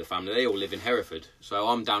my side of the family, they all live in Hereford. So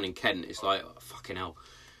I'm down in Kent. It's like, fucking hell.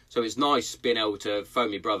 So it's nice being able to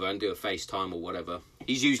phone my brother and do a FaceTime or whatever.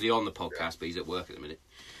 He's usually on the podcast, but he's at work at the minute.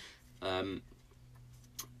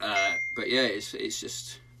 But yeah, it's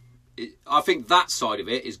just... I think that side of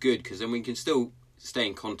it is good, because then we can still stay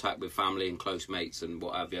in contact with family and close mates and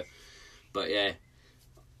what have you. But yeah,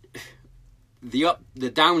 the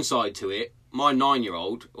downside to it, my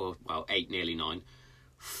 9-year-old, or well, 8, nearly 9,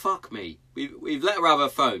 fuck me. We've let her have her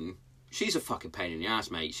phone. She's a fucking pain in the ass,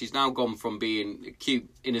 mate. She's now gone from being a cute,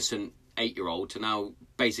 innocent 8-year-old to now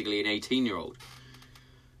basically an 18-year-old.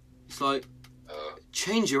 It's like,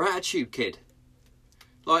 change your attitude, kid.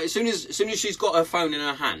 Like, as soon as she's got her phone in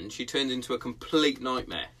her hand, she turns into a complete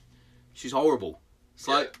nightmare. She's horrible. It's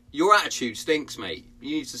like, your attitude stinks, mate.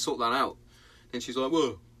 You need to sort that out. And she's like,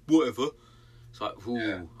 well, whatever. It's like, ooh,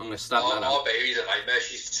 I'm going to stab that out. Our baby's a nightmare.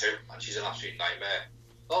 She's 2, and she's an absolute nightmare.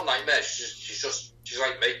 Not a nightmare, she's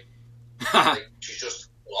like me. Like, she's just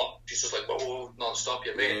like, whoa, non-stop,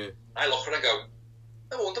 you know what I mean? I look at her and go,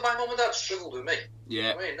 no wonder my mum and dad struggled with me. Yeah. You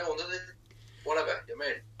know what I mean? No wonder whatever, you know what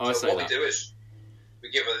I mean? So what we do is, we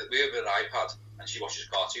give her an iPad, and she watches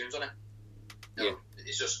cartoons on it. You know,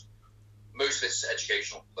 it's just, most of it's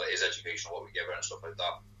educational, but it is educational what we give her and stuff like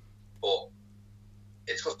that. But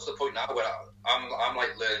it's got to the point now where I'm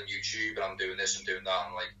like learning YouTube, and I'm doing this and doing that,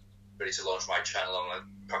 and like ready to launch my channel, and like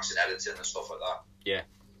practicing editing and stuff like that. Yeah.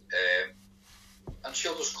 And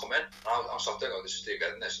she'll just come in, and I'll start there, go, this is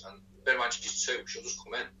getting this, and bear in mind she's 2, she'll just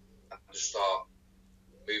come in and just start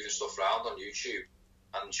moving stuff around on YouTube,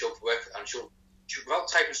 and she'll work, and she'll without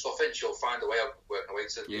typing stuff in, she'll find a way of working her way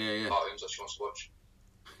to cartoons that she wants to watch.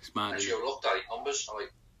 It's mad. And she'll look, Daddy, numbers. I'm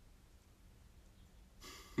like,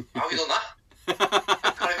 how have you done that?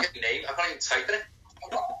 I can't even get your name. I can't even type it. You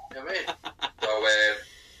know what I mean? So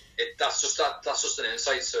that's just an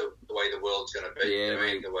insight to the way the world's going to be. Yeah, you know what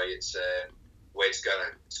I mean? The way it's going.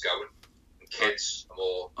 And kids are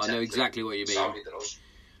more. I know exactly what you mean. Savvy than us.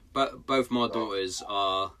 But both my daughters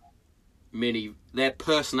are their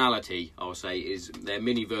personality, I would say, is they're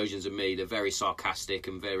mini versions of me. They're very sarcastic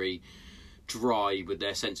and very dry with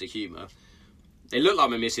their sense of humour. They look like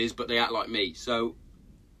my missus, but they act like me. So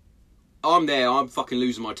I'm fucking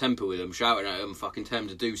losing my temper with them, shouting at them, fucking telling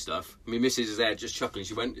them to do stuff. My missus is there just chuckling.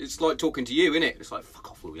 She went, it's like talking to you, innit? It's like,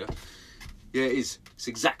 fuck off, will you? Yeah, it is. It's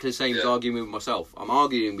exactly the same as arguing with myself. I'm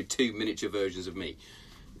arguing with 2 miniature versions of me.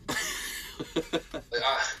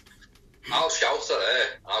 I'll shout at her,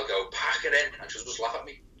 and I'll go, pack it in, and she'll just laugh at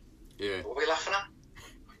me. Yeah. What are we laughing at?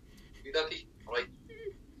 You daddy? I'm like,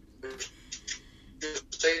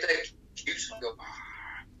 just say they're cute, and I go, I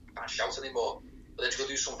can't shout anymore. But then she'll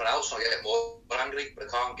do something else, and I get more angry, but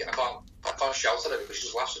I can't shout at her because she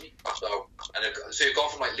just laughs at me. So you've gone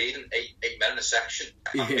from like leading eight men in a section,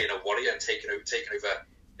 and being a warrior and taking over,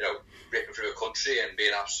 you know, ripping through a country and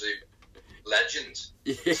being an absolute legend. So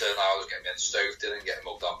now I was getting stoved in and getting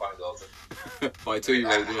mugged on by my daughter. By a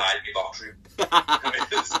 2-year-old. I hide in my box room.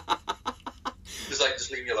 Just like,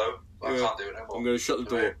 just leave me alone. I can't do it no more. I'm going to shut the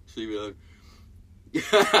door. Leave me alone.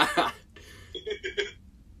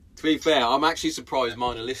 To be fair, I'm actually surprised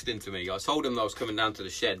mine are listening to me. I told them that I was coming down to the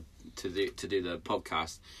shed to do the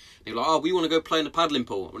podcast. They were like, oh, we want to go play in the paddling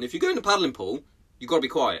pool. And if you go in the paddling pool, you've got to be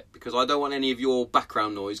quiet, because I don't want any of your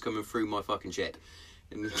background noise coming through my fucking shed.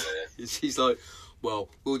 And she's like, well,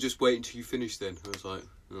 we'll just wait until you finish then. I was like,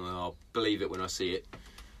 oh, I'll believe it when I see it.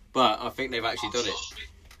 But I think they've actually done it.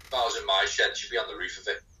 If I was in my shed, she'd be on the roof of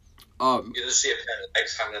it. You just see a pair of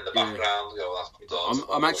legs hanging in the background. Go, that's my dog.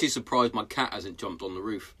 I'm actually surprised my cat hasn't jumped on the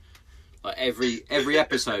roof. Like every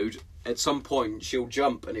episode, at some point she'll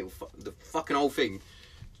jump and the fucking whole thing.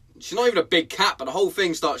 She's not even a big cat, but the whole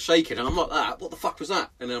thing starts shaking, and I'm like, what the fuck was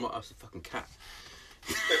that? And then I'm like, that's a fucking cat.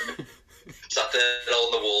 Sat there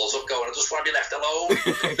holding the walls up, going, I just want to be left alone.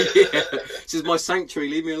 This is my sanctuary.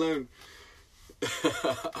 Leave me alone.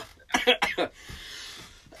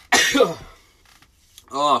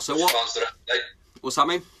 Oh, so what? Plans for the rest of the day? What's that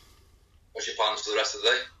mean? What's your plans for the rest of the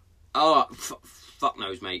day? Oh, fuck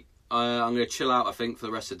knows, mate. I'm going to chill out, I think, for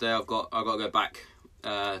the rest of the day. I've got to go back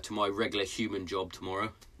to my regular human job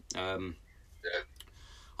tomorrow.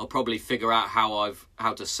 I'll probably figure out how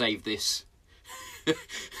to save this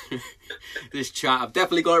this chat. I've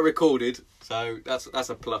definitely got it recorded, so that's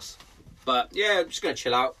a plus. But yeah, I'm just going to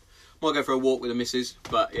chill out. Might go for a walk with the missus,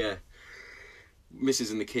 but yeah.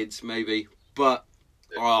 missus and the kids maybe. But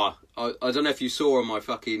I don't know if you saw on my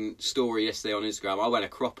fucking story yesterday on Instagram. I went a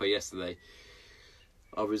cropper yesterday.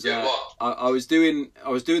 I was I was doing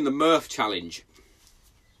the Murph challenge.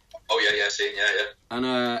 Oh yeah, seen, yeah.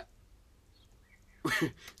 And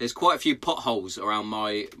there's quite a few potholes around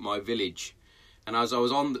my village, and I was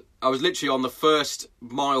literally on the first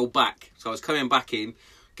mile back, so I was coming back in,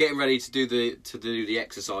 getting ready to do the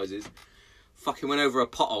exercises. Fucking went over a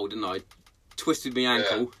pothole, didn't I? Twisted my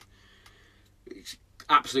ankle. Yeah.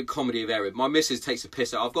 Absolute comedy of error. My missus takes a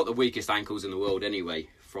piss out. I've got the weakest ankles in the world anyway,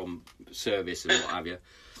 from service and what have you.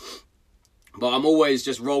 But I'm always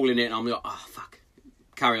just rolling it, and I'm like, oh fuck,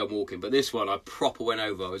 carry on walking. But this one, I proper went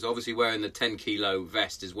over. I was obviously wearing the 10 kilo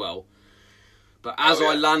vest as well. But as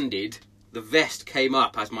I landed, the vest came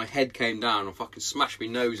up as my head came down. I fucking smashed my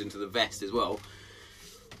nose into the vest as well.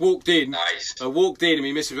 Walked in. Nice. I walked in, and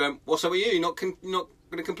my missus went, "What's up with you? You're not going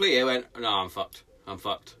to complete it?" I went, "No, I'm fucked.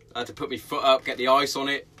 I had to put my foot up, get the ice on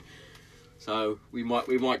it. So we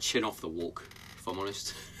might chin off the walk, if I'm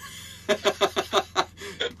honest.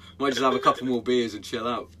 Might just have a couple more beers and chill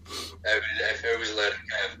out. Everyone's learning.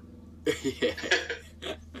 Yeah.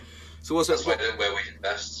 So what's That's where we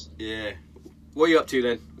invest. Yeah. What are you up to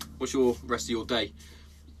then? What's your rest of your day?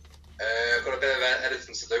 I've got a bit of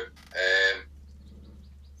editing to do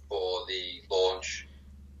for the launch,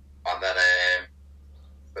 and then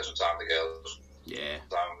spend some time with the girls. Yeah.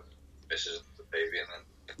 Time with Mrs. and the baby, and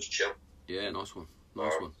then just chill. Yeah, nice one.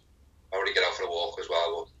 Nice one. I already get out for a walk as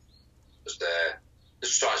well, but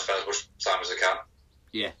just trying to spend as much time as I can.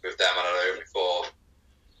 Yeah. With them and at home before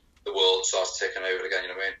the world starts taking over again. You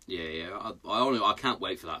know what I mean? Yeah. I can't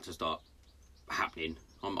wait for that to start happening.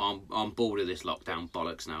 I'm bored of this lockdown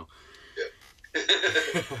bollocks now.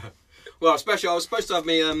 Yeah. Well, especially I was supposed to have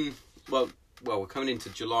me well we're coming into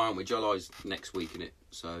July, aren't we? July's next week, isn't it?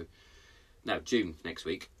 So no, June next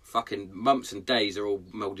week. Fucking months and days are all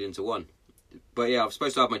moulded into one. But yeah, I'm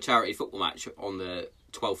supposed to have my charity football match on the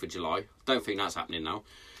 12th of July. Don't think that's happening now.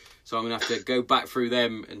 So I'm going to have to go back through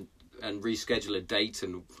them and reschedule a date,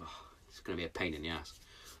 and it's going to be a pain in the ass.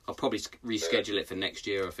 I'll probably reschedule it for next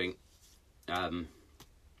year, I think.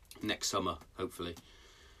 Next summer, hopefully.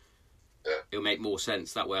 Yeah. It'll make more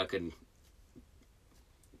sense. That way I can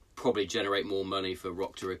probably generate more money for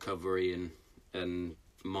Rock to Recovery and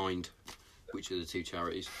Mind, which are the two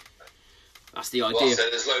charities. That's the idea. Well,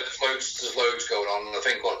 there's loads going on, and I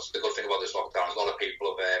think what's the good thing about this lockdown is a lot of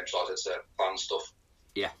people have started to plan stuff.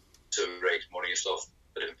 Yeah. To raise money and stuff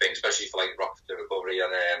for different things, especially for like Rock to Recovery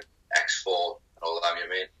and X4 and all of them. You know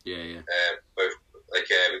what I mean? Yeah. Both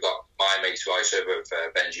we've got my mate who I serve with,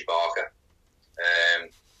 Benji Barker.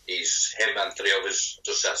 Him and 3 others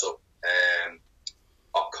just set up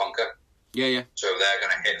Op Conquer. Yeah. So they're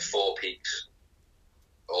going to hit 4 peaks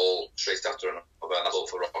all straight after another, and that's all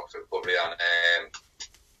for Rock to Recovery and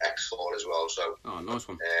X4 as well. So nice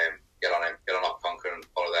one. Get on Op Conquer and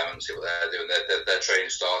follow them and see what they're doing. Their training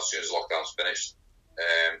starts as soon as lockdown's finished.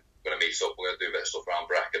 We're going to meet up. We're going to do a bit of stuff around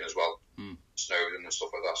Brecon as well, Snowdon and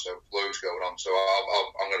stuff like that. So loads going on. So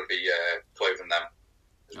I'm going to be clothing them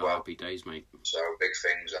as well. Happy days, mate. So big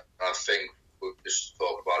things. And I think we'll just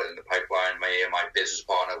talk about it in the pipeline. Me and my business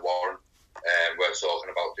partner Warren, we're talking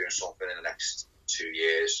about doing something in the next 2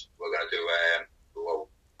 years. We're going to do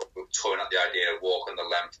we're toying at the idea of walking the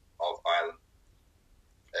length of Ireland,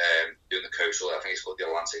 doing the coastal. I think it's called the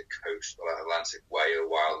Atlantic Coast or Atlantic Way or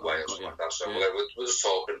Wild Way or something like that. So we're just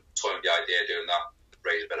toying with the idea of doing that,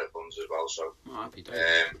 raise a bit of funds as well. So happy days.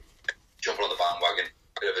 Jumping on the bandwagon,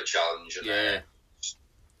 bit of a challenge, and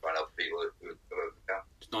trying to help people who can.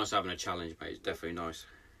 It's nice having a challenge, mate. It's definitely nice.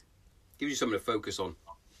 Gives you something to focus on.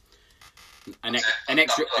 An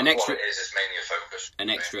extra. What it is, it's mainly a focus.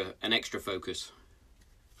 An extra focus.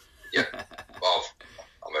 Yeah. Well,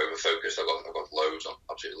 I'm over focused. I've got loads on,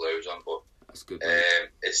 absolutely loads on. But that's good.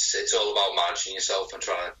 It's all about managing yourself and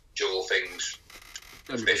trying to juggle things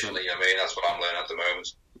 100%. efficiently. You know what I mean? That's what I'm learning at the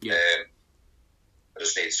moment. Yeah. I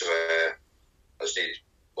just need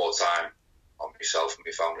more time on myself and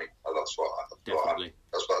my family.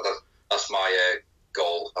 That's my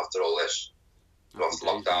goal after all this. After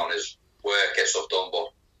lockdown is work, get stuff done,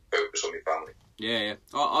 but focus on my family. Yeah.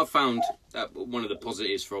 I've found that one of the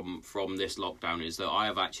positives from this lockdown is that I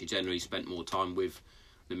have actually generally spent more time with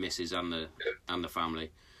the missus and the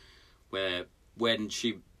family. Where when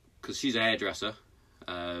because she's a hairdresser,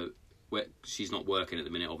 where she's not working at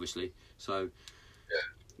the minute, obviously, so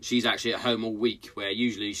she's actually at home all week. Where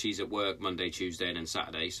usually she's at work Monday, Tuesday, and then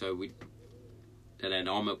Saturday. So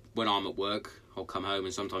when I'm at work, I'll come home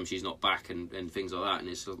and sometimes she's not back and things like that. And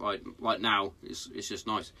it's like now, it's just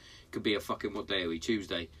nice. It could be a fucking, what day are we?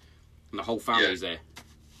 Tuesday. and the whole family's there.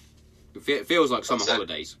 It feels like summer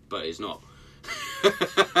holidays, but it's not.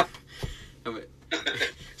 It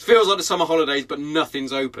feels like the summer holidays, but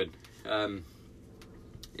nothing's open.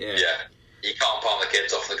 Yeah, you can't palm the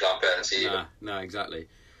kids off the grandparents either. No, exactly.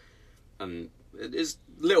 And there's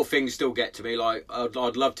little things still get to me. Like I'd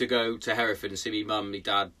love to go to Hereford and see me mum, me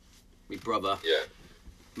dad, me brother,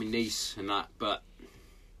 my niece, and that. But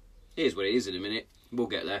here's what it is in a minute. We'll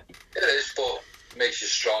get there. It is, but it makes you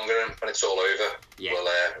stronger, and when it's all over, we'll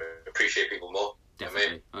appreciate people more.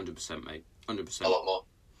 Definitely, 100%, mate. 100%. A lot more.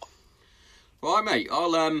 Right, mate. I'll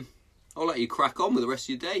let you crack on with the rest of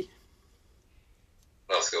your day.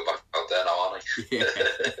 Well, let's go back out there now, aren't I? Yeah.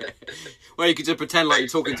 Well, you could just pretend like you're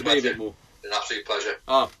talking to me a bit more. It's an absolute pleasure.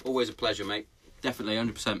 Oh, always a pleasure, mate. Definitely,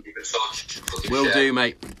 100%. Keep in touch. Will do,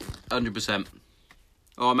 mate. 100%.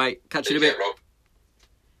 All right, mate. Catch you in a bit. Rob.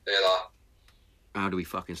 See you later. How do we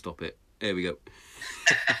fucking stop it? Here we go.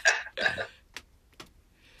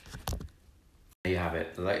 There you have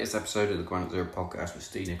it. The latest episode of the Ground Zero podcast with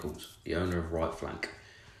Steve Nichols, the owner of Right Flank.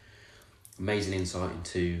 Amazing insight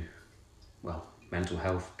into, well, mental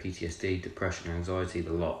health, PTSD, depression, anxiety,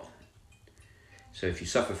 the lot. So if you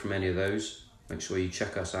suffer from any of those, make sure you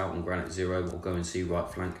check us out on Granite Zero or go and see Right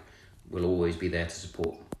Flank. We'll always be there to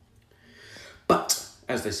support. But,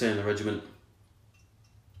 as they say in the regiment,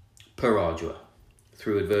 per ardua.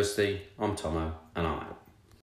 Through adversity, I'm Tomo, and I'm out.